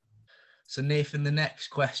 unfortunately. So Nathan, the next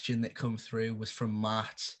question that come through was from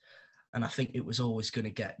Matt. And I think it was always going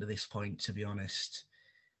to get to this point, to be honest.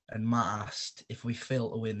 And Matt asked, if we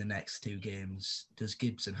fail to win the next 2 games, does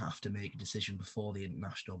Gibson have to make a decision before the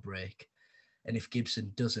international break? And if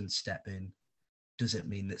Gibson doesn't step in, does it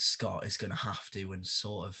mean that Scott is going to have to, and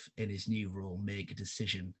sort of in his new role, make a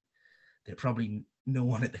decision that probably no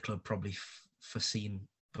one at the club probably foreseen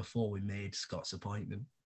before we made Scott's appointment?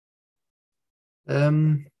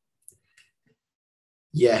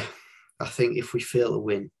 Yeah, I think if we fail to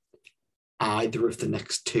win either of the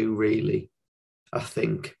next 2, really, I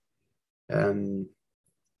think we're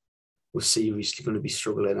seriously going to be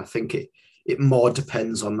struggling. I think it more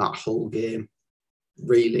depends on that whole game,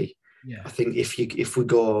 really. Yeah. I think if we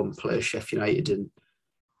go and play Sheffield United and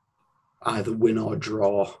either win or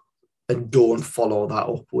draw and don't follow that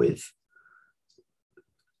up with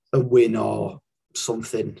a win or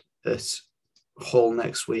something at Hull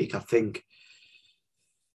next week, I think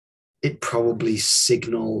it probably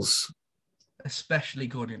signals, especially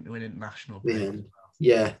going into an international break.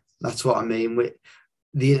 Yeah, that's what I mean.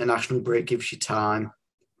 The international break gives you time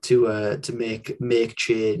to make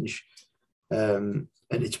change, and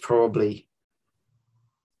it's probably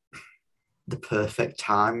the perfect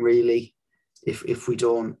time, really. If we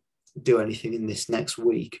don't do anything in this next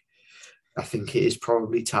week, I think it is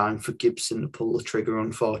probably time for Gibson to pull the trigger.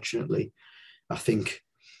 Unfortunately, I think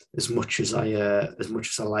as much as I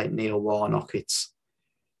like Neil Warnock, it's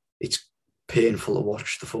painful to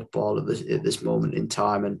watch the football at this moment in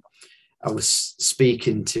time. And I was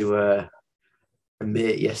speaking to a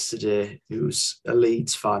mate yesterday who's a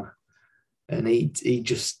Leeds fan, and he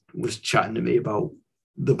just was chatting to me about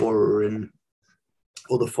the Borough and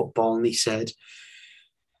other football, and he said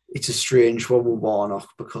it's a strange one with Warnock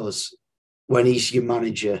because when he's your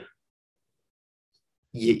manager,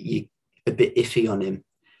 you're a bit iffy on him.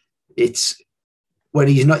 It's when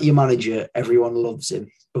he's not your manager, everyone loves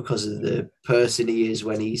him because of the person he is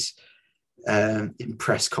when he's in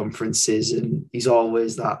press conferences, and he's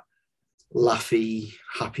always that laughy,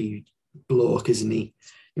 happy bloke, isn't he,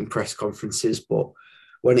 in press conferences? But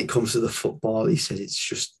when it comes to the football, he says it's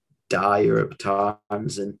just dire at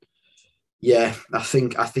times. And yeah, I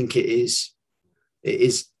think it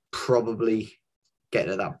is probably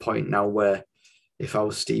getting to that point now where if I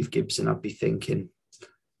was Steve Gibson, I'd be thinking,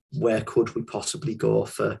 where could we possibly go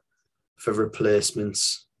for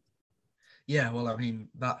replacements? Yeah, well, I mean,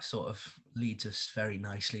 that sort of leads us very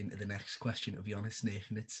nicely into the next question, to be honest,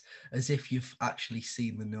 Nathan. It's as if you've actually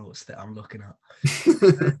seen the notes that I'm looking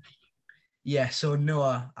at. Yeah, so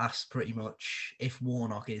Noah asked pretty much if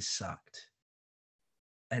Warnock is sacked.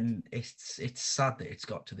 And it's sad that it's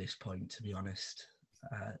got to this point, to be honest.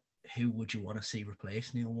 Who would you want to see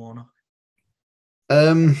replace Neil Warnock?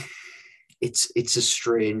 It's a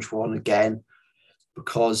strange one again,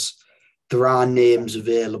 because there are names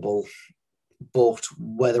available, but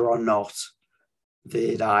whether or not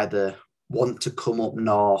they'd either want to come up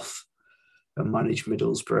north and manage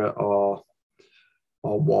Middlesbrough or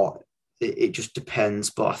what, it just depends.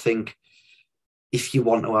 But I think if you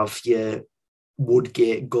want to have your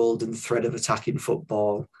Woodgate golden thread of attacking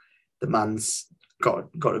football, the man's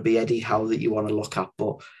got to be Eddie Howe that you want to look at.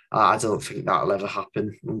 But I don't think that'll ever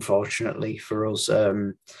happen, unfortunately, for us.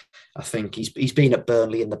 I think he's been at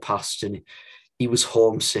Burnley in the past, and he was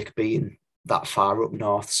homesick being that far up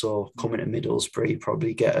north. So coming to Middlesbrough, he'd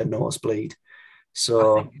probably get a nosebleed.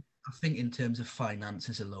 So I think in terms of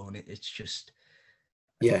finances alone, it's just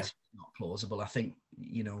it's not plausible. I think,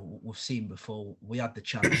 we've seen before, we had the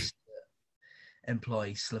chance to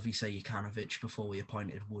employ Slavisa Jukanovic before we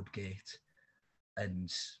appointed Woodgate,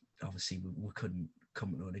 and obviously we couldn't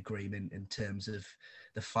come to an agreement in terms of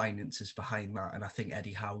the finances behind that. And I think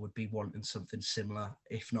Eddie Howe would be wanting something similar,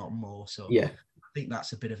 if not more. So I think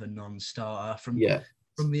that's a bit of a non-starter. From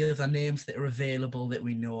the other names that are available that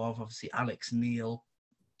we know of, obviously Alex Neil,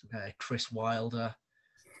 Chris Wilder.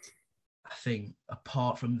 I think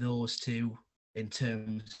apart from those two, in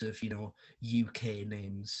terms of, UK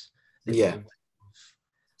names, there's not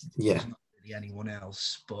really anyone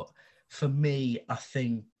else. But for me, I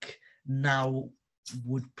think now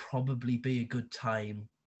would probably be a good time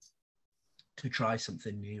to try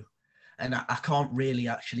something new. And I can't really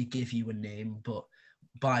actually give you a name, but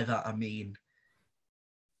by that I mean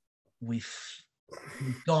we've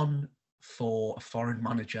gone for a foreign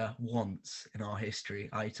manager once in our history,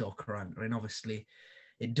 Aitor Karanta, and obviously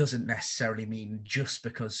it doesn't necessarily mean just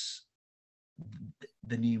because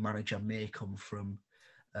the new manager may come from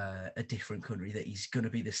a different country that he's going to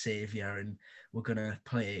be the saviour and we're going to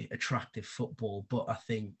play attractive football. But I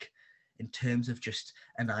think in terms of just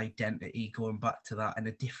an identity, going back to that, and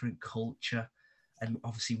a different culture, and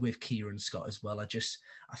obviously with Kieran Scott as well, I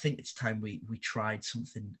think it's time we tried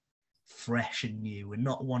something fresh and new, and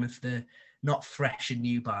not fresh and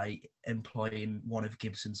new by employing one of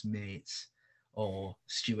Gibson's mates or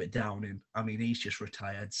Stuart Downing. I mean, he's just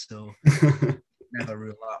retired, so never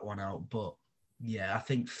rule that one out. But yeah, I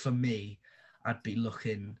think for me, I'd be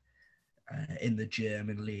looking in the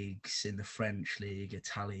German leagues, in the French league,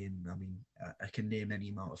 Italian. I mean, I can name any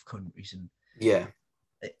amount of countries. And yeah,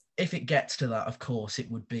 if it gets to that, of course, it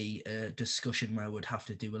would be a discussion where I would have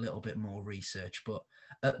to do a little bit more research. But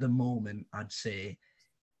at the moment, I'd say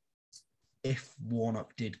if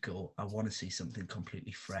Warnock did go, I want to see something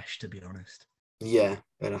completely fresh, to be honest. Yeah,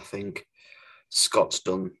 and I think Scott's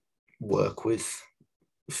done work with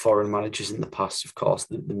foreign managers in the past, of course.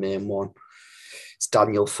 The main one, it's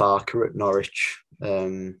Daniel Farker at Norwich.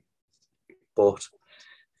 But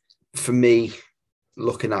for me,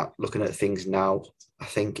 looking at things now, I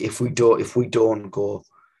think if we don't go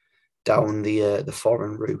down the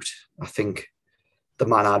foreign route, I think the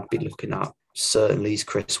man I'd be looking at certainly is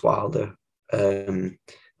Chris Wilder. I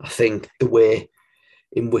think the way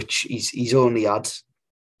in which he's only had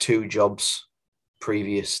 2 jobs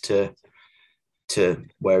previous to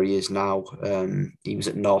where he is now. He was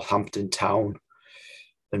at Northampton Town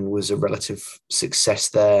and was a relative success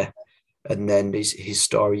there. And then his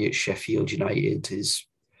story at Sheffield United is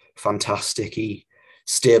fantastic. He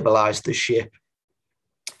stabilised the ship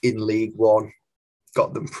in League One,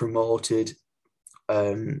 got them promoted,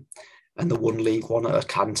 and they won League One at a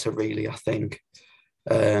canter, really, I think.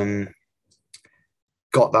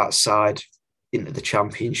 Got that side into the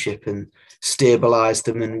Championship and stabilised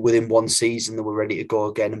them, and within 1 season they were ready to go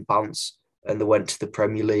again and bounce, and they went to the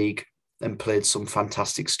Premier League and played some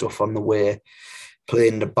fantastic stuff on the way,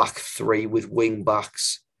 playing the back 3 with wing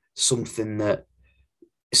backs, something that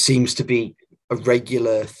seems to be a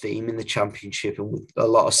regular theme in the Championship, and with a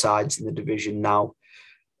lot of sides in the division now,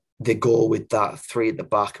 they go with that 3 at the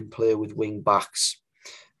back and play with wing backs.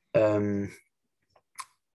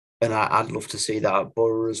 And I'd love to see that at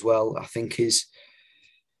Borough as well. I think his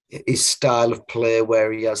style of play,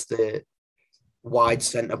 where he has the wide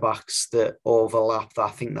centre backs that overlap, I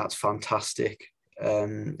think that's fantastic,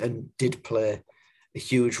 and did play a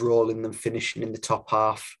huge role in them finishing in the top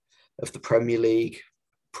half of the Premier League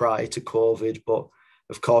prior to COVID. But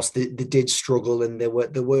of course, they did struggle, and there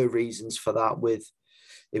were reasons for that, with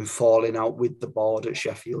him falling out with the board at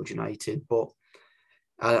Sheffield United. But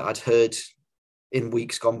I'd heard in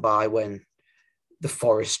weeks gone by, when the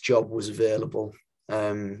Forest job was available,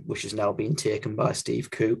 which has now been taken by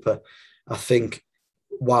Steve Cooper, I think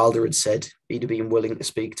Wilder had said he'd have been willing to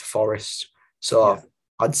speak to Forest. So yeah,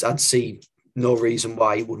 I'd see no reason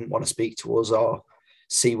why he wouldn't want to speak to us or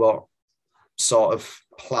see what sort of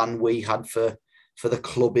plan we had for the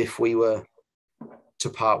club if we were to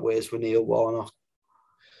part ways with Neil Warnock.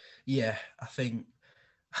 Yeah, I think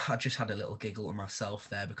I just had a little giggle to myself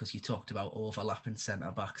there, because you talked about overlapping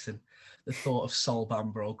centre-backs, and the thought of Sol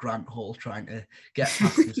Bamber or Grant Hall trying to get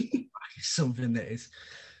past his back is something that is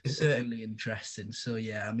certainly interesting. So,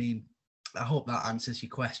 yeah, I mean, I hope that answers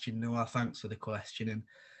your question, Noah. Thanks for the question,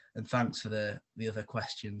 and thanks for the other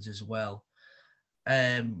questions as well.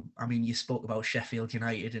 I mean, you spoke about Sheffield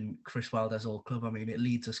United and Chris Wilder's old club. I mean, it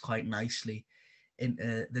leads us quite nicely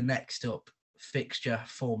into the next up fixture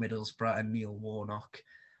for Middlesbrough and Neil Warnock.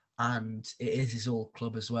 And it is his old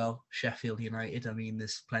club as well, Sheffield United. I mean,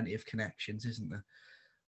 there's plenty of connections, isn't there?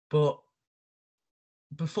 But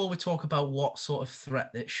before we talk about what sort of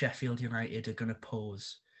threat that Sheffield United are going to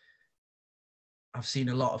pose, I've seen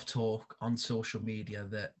a lot of talk on social media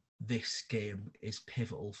that this game is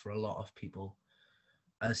pivotal for a lot of people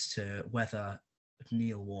as to whether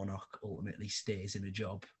Neil Warnock ultimately stays in a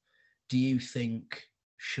job. Do you think,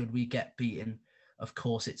 should we get beaten? Of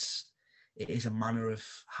course, it is a manner of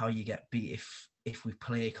how you get beat. If we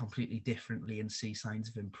play completely differently and see signs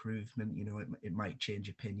of improvement, you know, it might change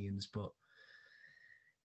opinions. But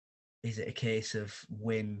is it a case of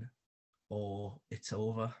win or it's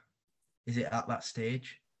over? Is it at that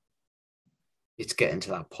stage? It's getting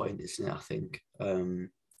to that point, isn't it? I think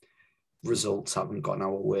results haven't gone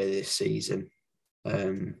our way this season.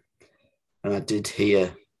 And I did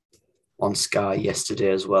hear on Sky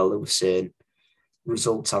yesterday as well, they were saying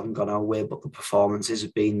results haven't gone our way, but the performances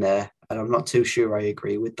have been there. And I'm not too sure I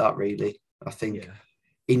agree with that, really. I think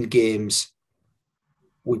in games,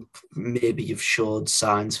 we maybe have showed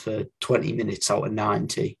signs for 20 minutes out of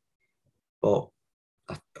 90, but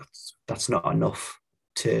that's not enough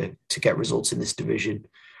to get results in this division.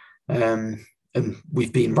 And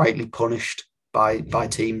we've been rightly punished by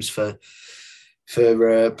teams for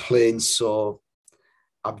playing so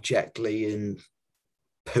abjectly and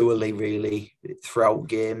poorly really throughout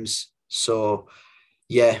games. So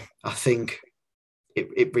yeah, I think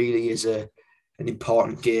it really is an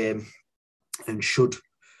important game, and should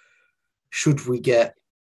we get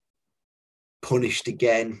punished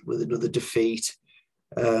again with another defeat,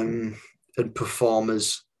 and perform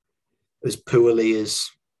as poorly as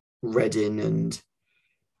Reading and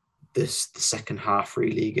the second half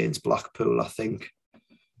really against Blackpool, I think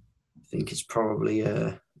it's probably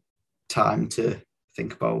time to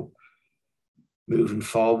think about moving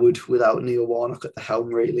forward without Neil Warnock at the helm,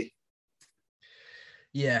 really.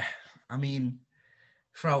 Yeah, I mean,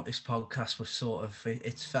 throughout this podcast,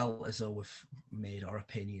 it's felt as though we've made our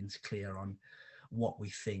opinions clear on what we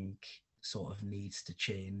think sort of needs to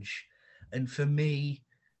change. And for me,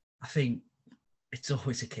 I think it's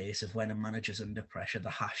always a case of when a manager's under pressure, the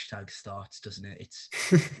hashtag starts, doesn't it? It's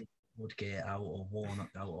Woodgate out or Warnock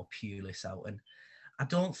out or Pulis out. And I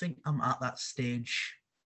don't think I'm at that stage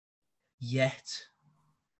yet.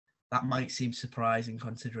 That might seem surprising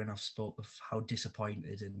considering I've spoke of how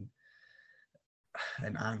disappointed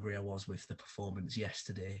and angry I was with the performance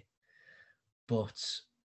yesterday. But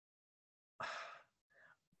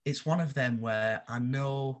it's one of them where I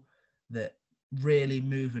know that really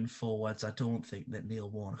moving forwards, I don't think that Neil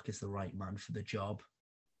Warnock is the right man for the job.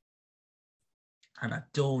 And I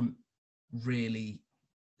don't really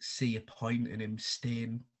see a point in him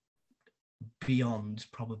staying beyond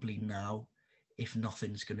probably now if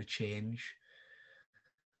nothing's going to change.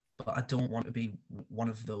 But I don't want to be one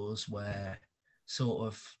of those where sort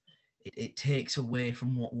of it takes away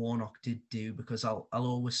from what Warnock did do, because I'll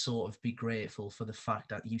always sort of be grateful for the fact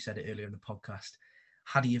that you said it earlier in the podcast,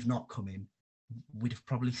 had he have not come in, we'd have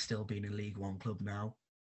probably still been a League One club now.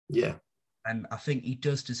 Yeah. And I think he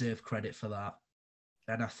does deserve credit for that.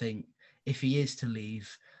 And I think if he is to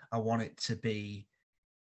leave, I want it to be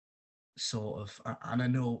sort of, and I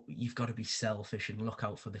know you've got to be selfish and look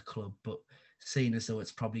out for the club, but seeing as though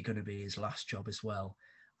it's probably going to be his last job as well,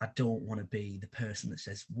 I don't want to be the person that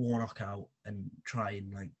says Warnock out and try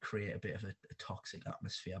and like create a bit of a toxic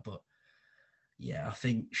atmosphere. But yeah, I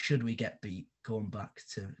think should we get beat, going back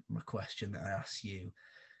to my question that I asked you,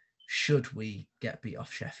 should we get beat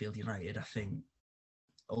off Sheffield United, I think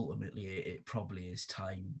ultimately it probably is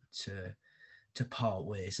time to part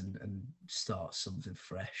ways and start something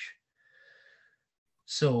fresh.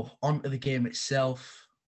 So on to the game itself,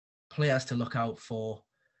 players to look out for.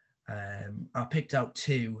 I picked out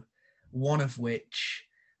two, one of which,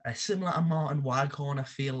 similar to Martin Waghorn, I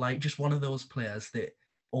feel like just one of those players that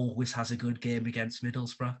always has a good game against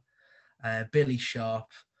Middlesbrough. Billy Sharp,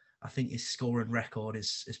 I think his scoring record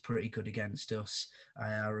is pretty good against us.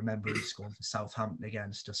 I remember him scoring for Southampton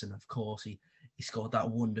against us, and of course he scored that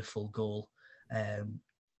wonderful goal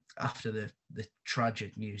after the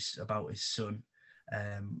tragic news about his son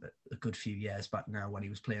a good few years back now when he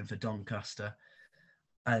was playing for Doncaster.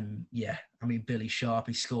 And yeah, I mean, Billy Sharp,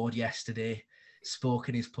 he scored yesterday, spoke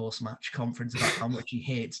in his post-match conference about how much he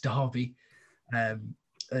hates Derby.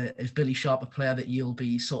 Is Billy Sharp a player that you'll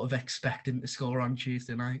be sort of expecting to score on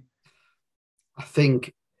Tuesday night? I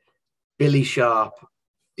think Billy Sharp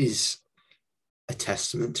is a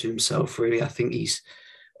testament to himself, really. I think he's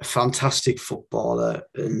a fantastic footballer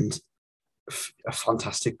and a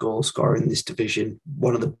fantastic goal scorer in this division.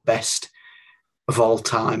 One of the best of all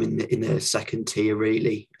time in the second tier,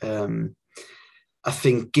 really. I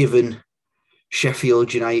think given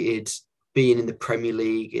Sheffield United being in the Premier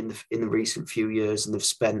League in the recent few years, and they've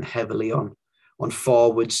spent heavily on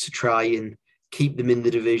forwards to try and keep them in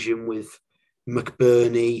the division with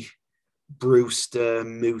McBurney, Brewster,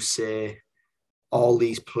 Mousset, all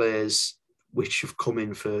these players which have come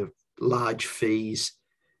in for large fees.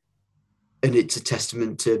 And it's a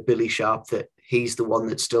testament to Billy Sharp that he's the one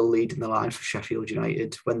that's still leading the line for Sheffield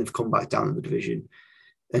United when they've come back down to the division.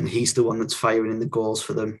 And he's the one that's firing in the goals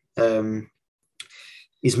for them.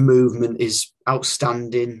 His movement is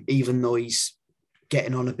outstanding, even though he's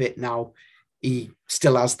getting on a bit now. He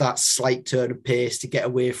still has that slight turn of pace to get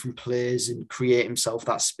away from players and create himself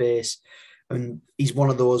that space. And he's one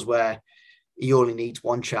of those where he only needs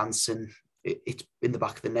one chance and it's in the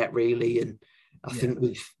back of the net, really. And I think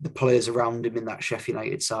with the players around him in that Sheffield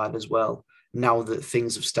United side as well, now that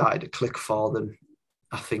things have started to click for them,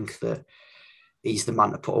 I think that he's the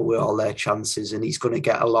man to put away all their chances, and he's going to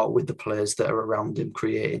get a lot with the players that are around him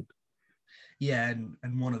creating. Yeah,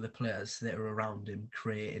 and one of the players that are around him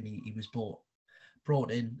creating, he was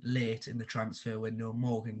brought in late in the transfer window,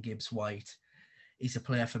 Morgan Gibbs-White. He's a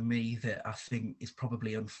player for me that I think is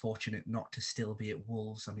probably unfortunate not to still be at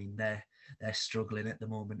Wolves. I mean, they're struggling at the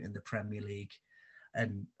moment in the Premier League.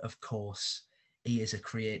 And of course, he is a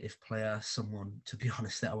creative player, someone, to be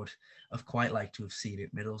honest, that I would have quite liked to have seen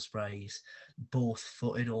at Middlesbrough. He's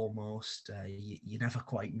both-footed almost. You never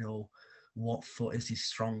quite know what foot is his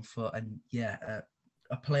strong foot. And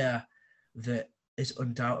a player that has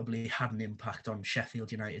undoubtedly had an impact on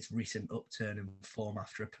Sheffield United's recent upturn in form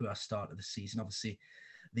after a poor start of the season. Obviously,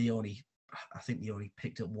 I think they only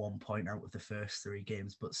picked up 1 point out of the first 3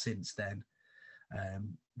 games, but since then,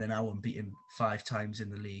 they're now unbeaten 5 times in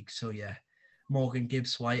the league. So yeah, Morgan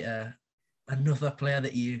Gibbs-White, another player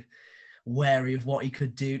that you wary of what he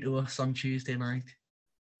could do to us on Tuesday night.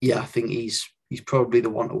 Yeah, I think he's probably the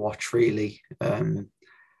one to watch, really.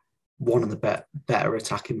 One of the better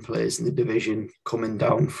attacking players in the division, coming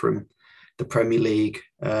down from the Premier League.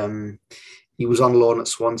 He was on loan at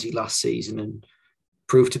Swansea last season and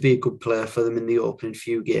proved to be a good player for them in the opening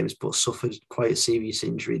few games, but suffered quite a serious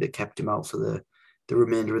injury that kept him out for the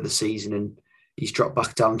remainder of the season. And he's dropped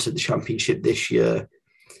back down to the Championship this year.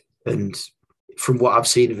 And from what I've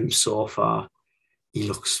seen of him so far, he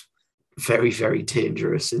looks very, very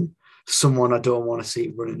dangerous and someone I don't want to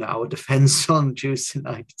see running our defence on Tuesday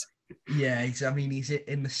night. Yeah, he's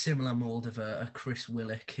in the similar mould of a Chris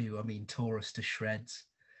Willock, who, tore us to shreds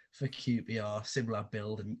for QPR, similar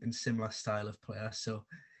build and similar style of player. So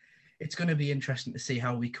it's going to be interesting to see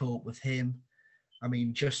how we cope with him.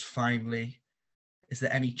 Just finally, is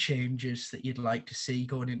there any changes that you'd like to see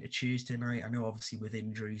going into Tuesday night? I know obviously with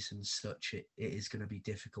injuries and such, it is going to be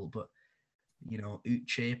difficult, but,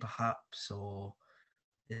 Uche perhaps, or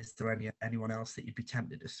is there anyone else that you'd be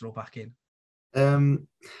tempted to throw back in?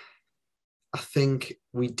 I think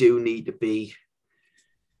we do need to be...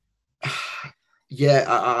 Yeah,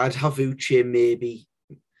 I'd have Uche maybe.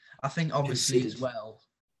 I think obviously as well,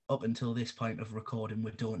 up until this point of recording,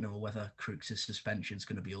 we don't know whether Crooks' suspension is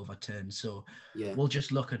going to be overturned. So we'll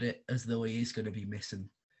just look at it as though he is going to be missing.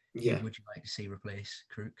 Yeah. Who would you like to see replace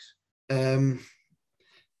Crooks?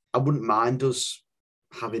 I wouldn't mind us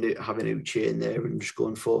having Uche in there and just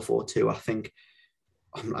going 4-4-2. I think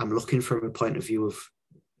I'm looking from a point of view of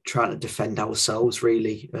trying to defend ourselves,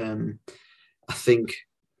 really. I think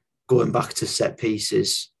going back to set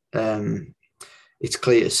pieces, it's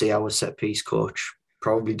clear to see our set piece coach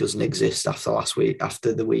probably doesn't exist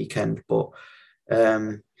after the weekend. But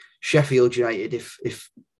Sheffield United, if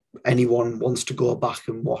anyone wants to go back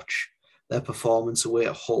and watch their performance away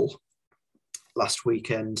at Hull last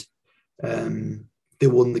weekend, they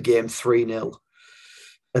won the game 3-0,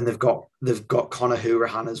 and they've got Conor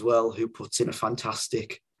Hourihane as well, who puts in a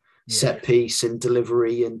fantastic set piece and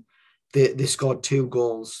delivery, and they scored 2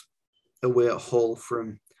 goals away at Hull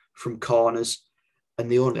from corners, and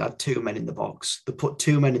they only had 2 men in the box. They put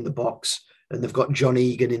 2 men in the box, and they've got John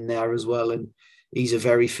Egan in there as well, and he's a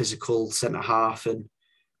very physical centre half, and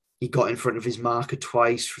he got in front of his marker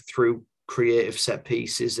twice through creative set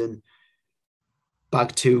pieces and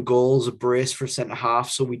bagged 2 goals, a brace for a centre half.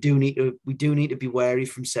 So we do need to be wary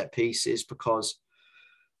from set pieces, because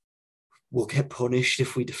we'll get punished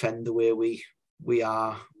if we defend the way we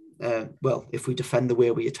are. If we defend the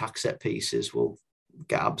way we attack set pieces, we'll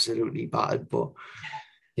get absolutely battered. But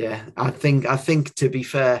yeah, I think to be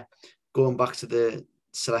fair, going back to the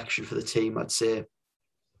selection for the team, I'd say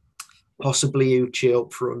possibly Uche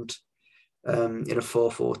up front in a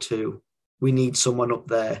 4-4-2. We need someone up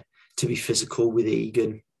there to be physical with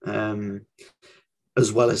Egan,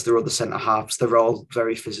 as well as their other centre halves. They're all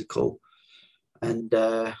very physical, and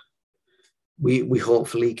we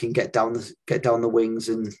hopefully can get down the wings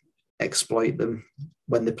and exploit them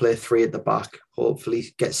when they play 3 at the back. Hopefully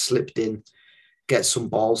get some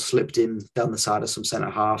balls slipped in down the side of some centre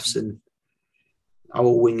halves, and our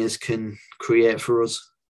wingers can create for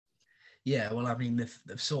us. Yeah, well,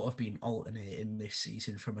 they've sort of been alternating this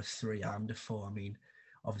season from a 3 and a 4.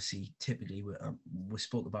 Obviously, typically we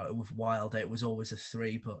spoke about it with Wilder, it was always a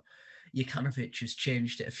 3, but Jukanovic has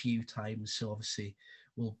changed it a few times. So obviously,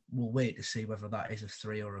 we'll wait to see whether that is a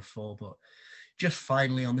 3 or a 4. But just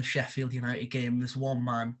finally on the Sheffield United game, there's one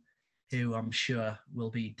man who I'm sure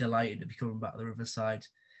will be delighted to be coming back to the Riverside.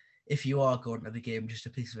 If you are going to the game, just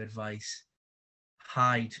a piece of advice: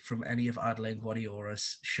 hide from any of Adelaide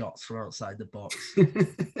Guardiora's shots from outside the box,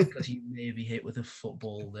 because you may be hit with a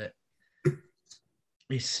football that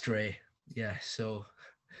is stray. Yeah, so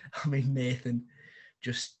Nathan,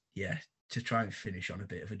 just to try and finish on a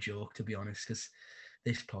bit of a joke, to be honest, because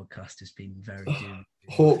this podcast has been very doomed.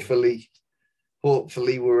 Hopefully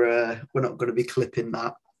we're not going to be clipping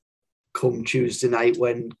that come Tuesday night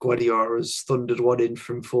when Guardiola's thundered one in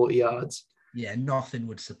from 40 yards. Yeah, nothing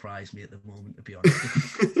would surprise me at the moment, to be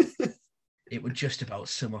honest. It would just about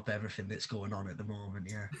sum up everything that's going on at the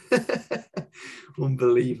moment, yeah.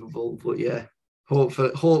 Unbelievable, but yeah.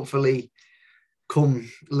 hopefully,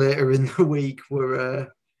 come later in the week, we're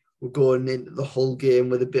going into the whole game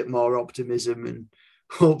with a bit more optimism, and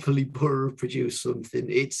hopefully Borough produce something.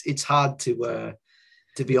 It's hard to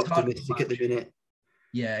be optimistic at the minute.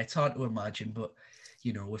 Yeah, it's hard to imagine, but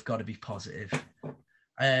we've got to be positive.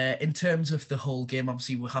 In terms of the whole game,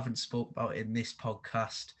 obviously we haven't spoke about it in this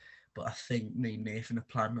podcast, but I think me and Nathan are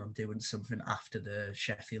planning on doing something after the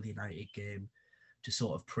Sheffield United game to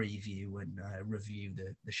sort of preview and review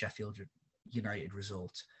the Sheffield United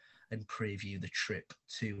result and preview the trip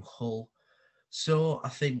to Hull. So I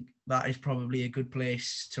think that is probably a good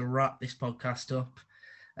place to wrap this podcast up.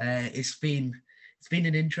 It's been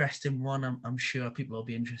an interesting one. I'm sure people will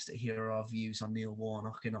be interested to hear our views on Neil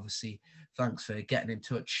Warnock, and obviously thanks for getting in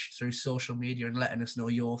touch through social media and letting us know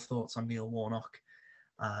your thoughts on Neil Warnock,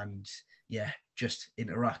 and just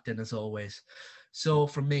interacting as always. So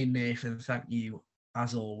from me and Nathan, thank you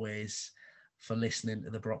as always for listening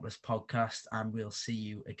to the Boropolis Podcast, and we'll see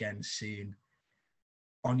you again soon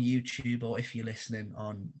on YouTube, or if you're listening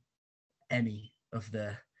on any of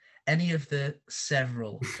the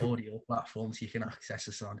several audio platforms you can access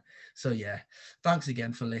us on. So thanks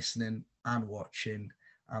again for listening and watching,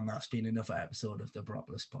 and that's been another episode of the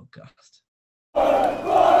Boropolis Podcast.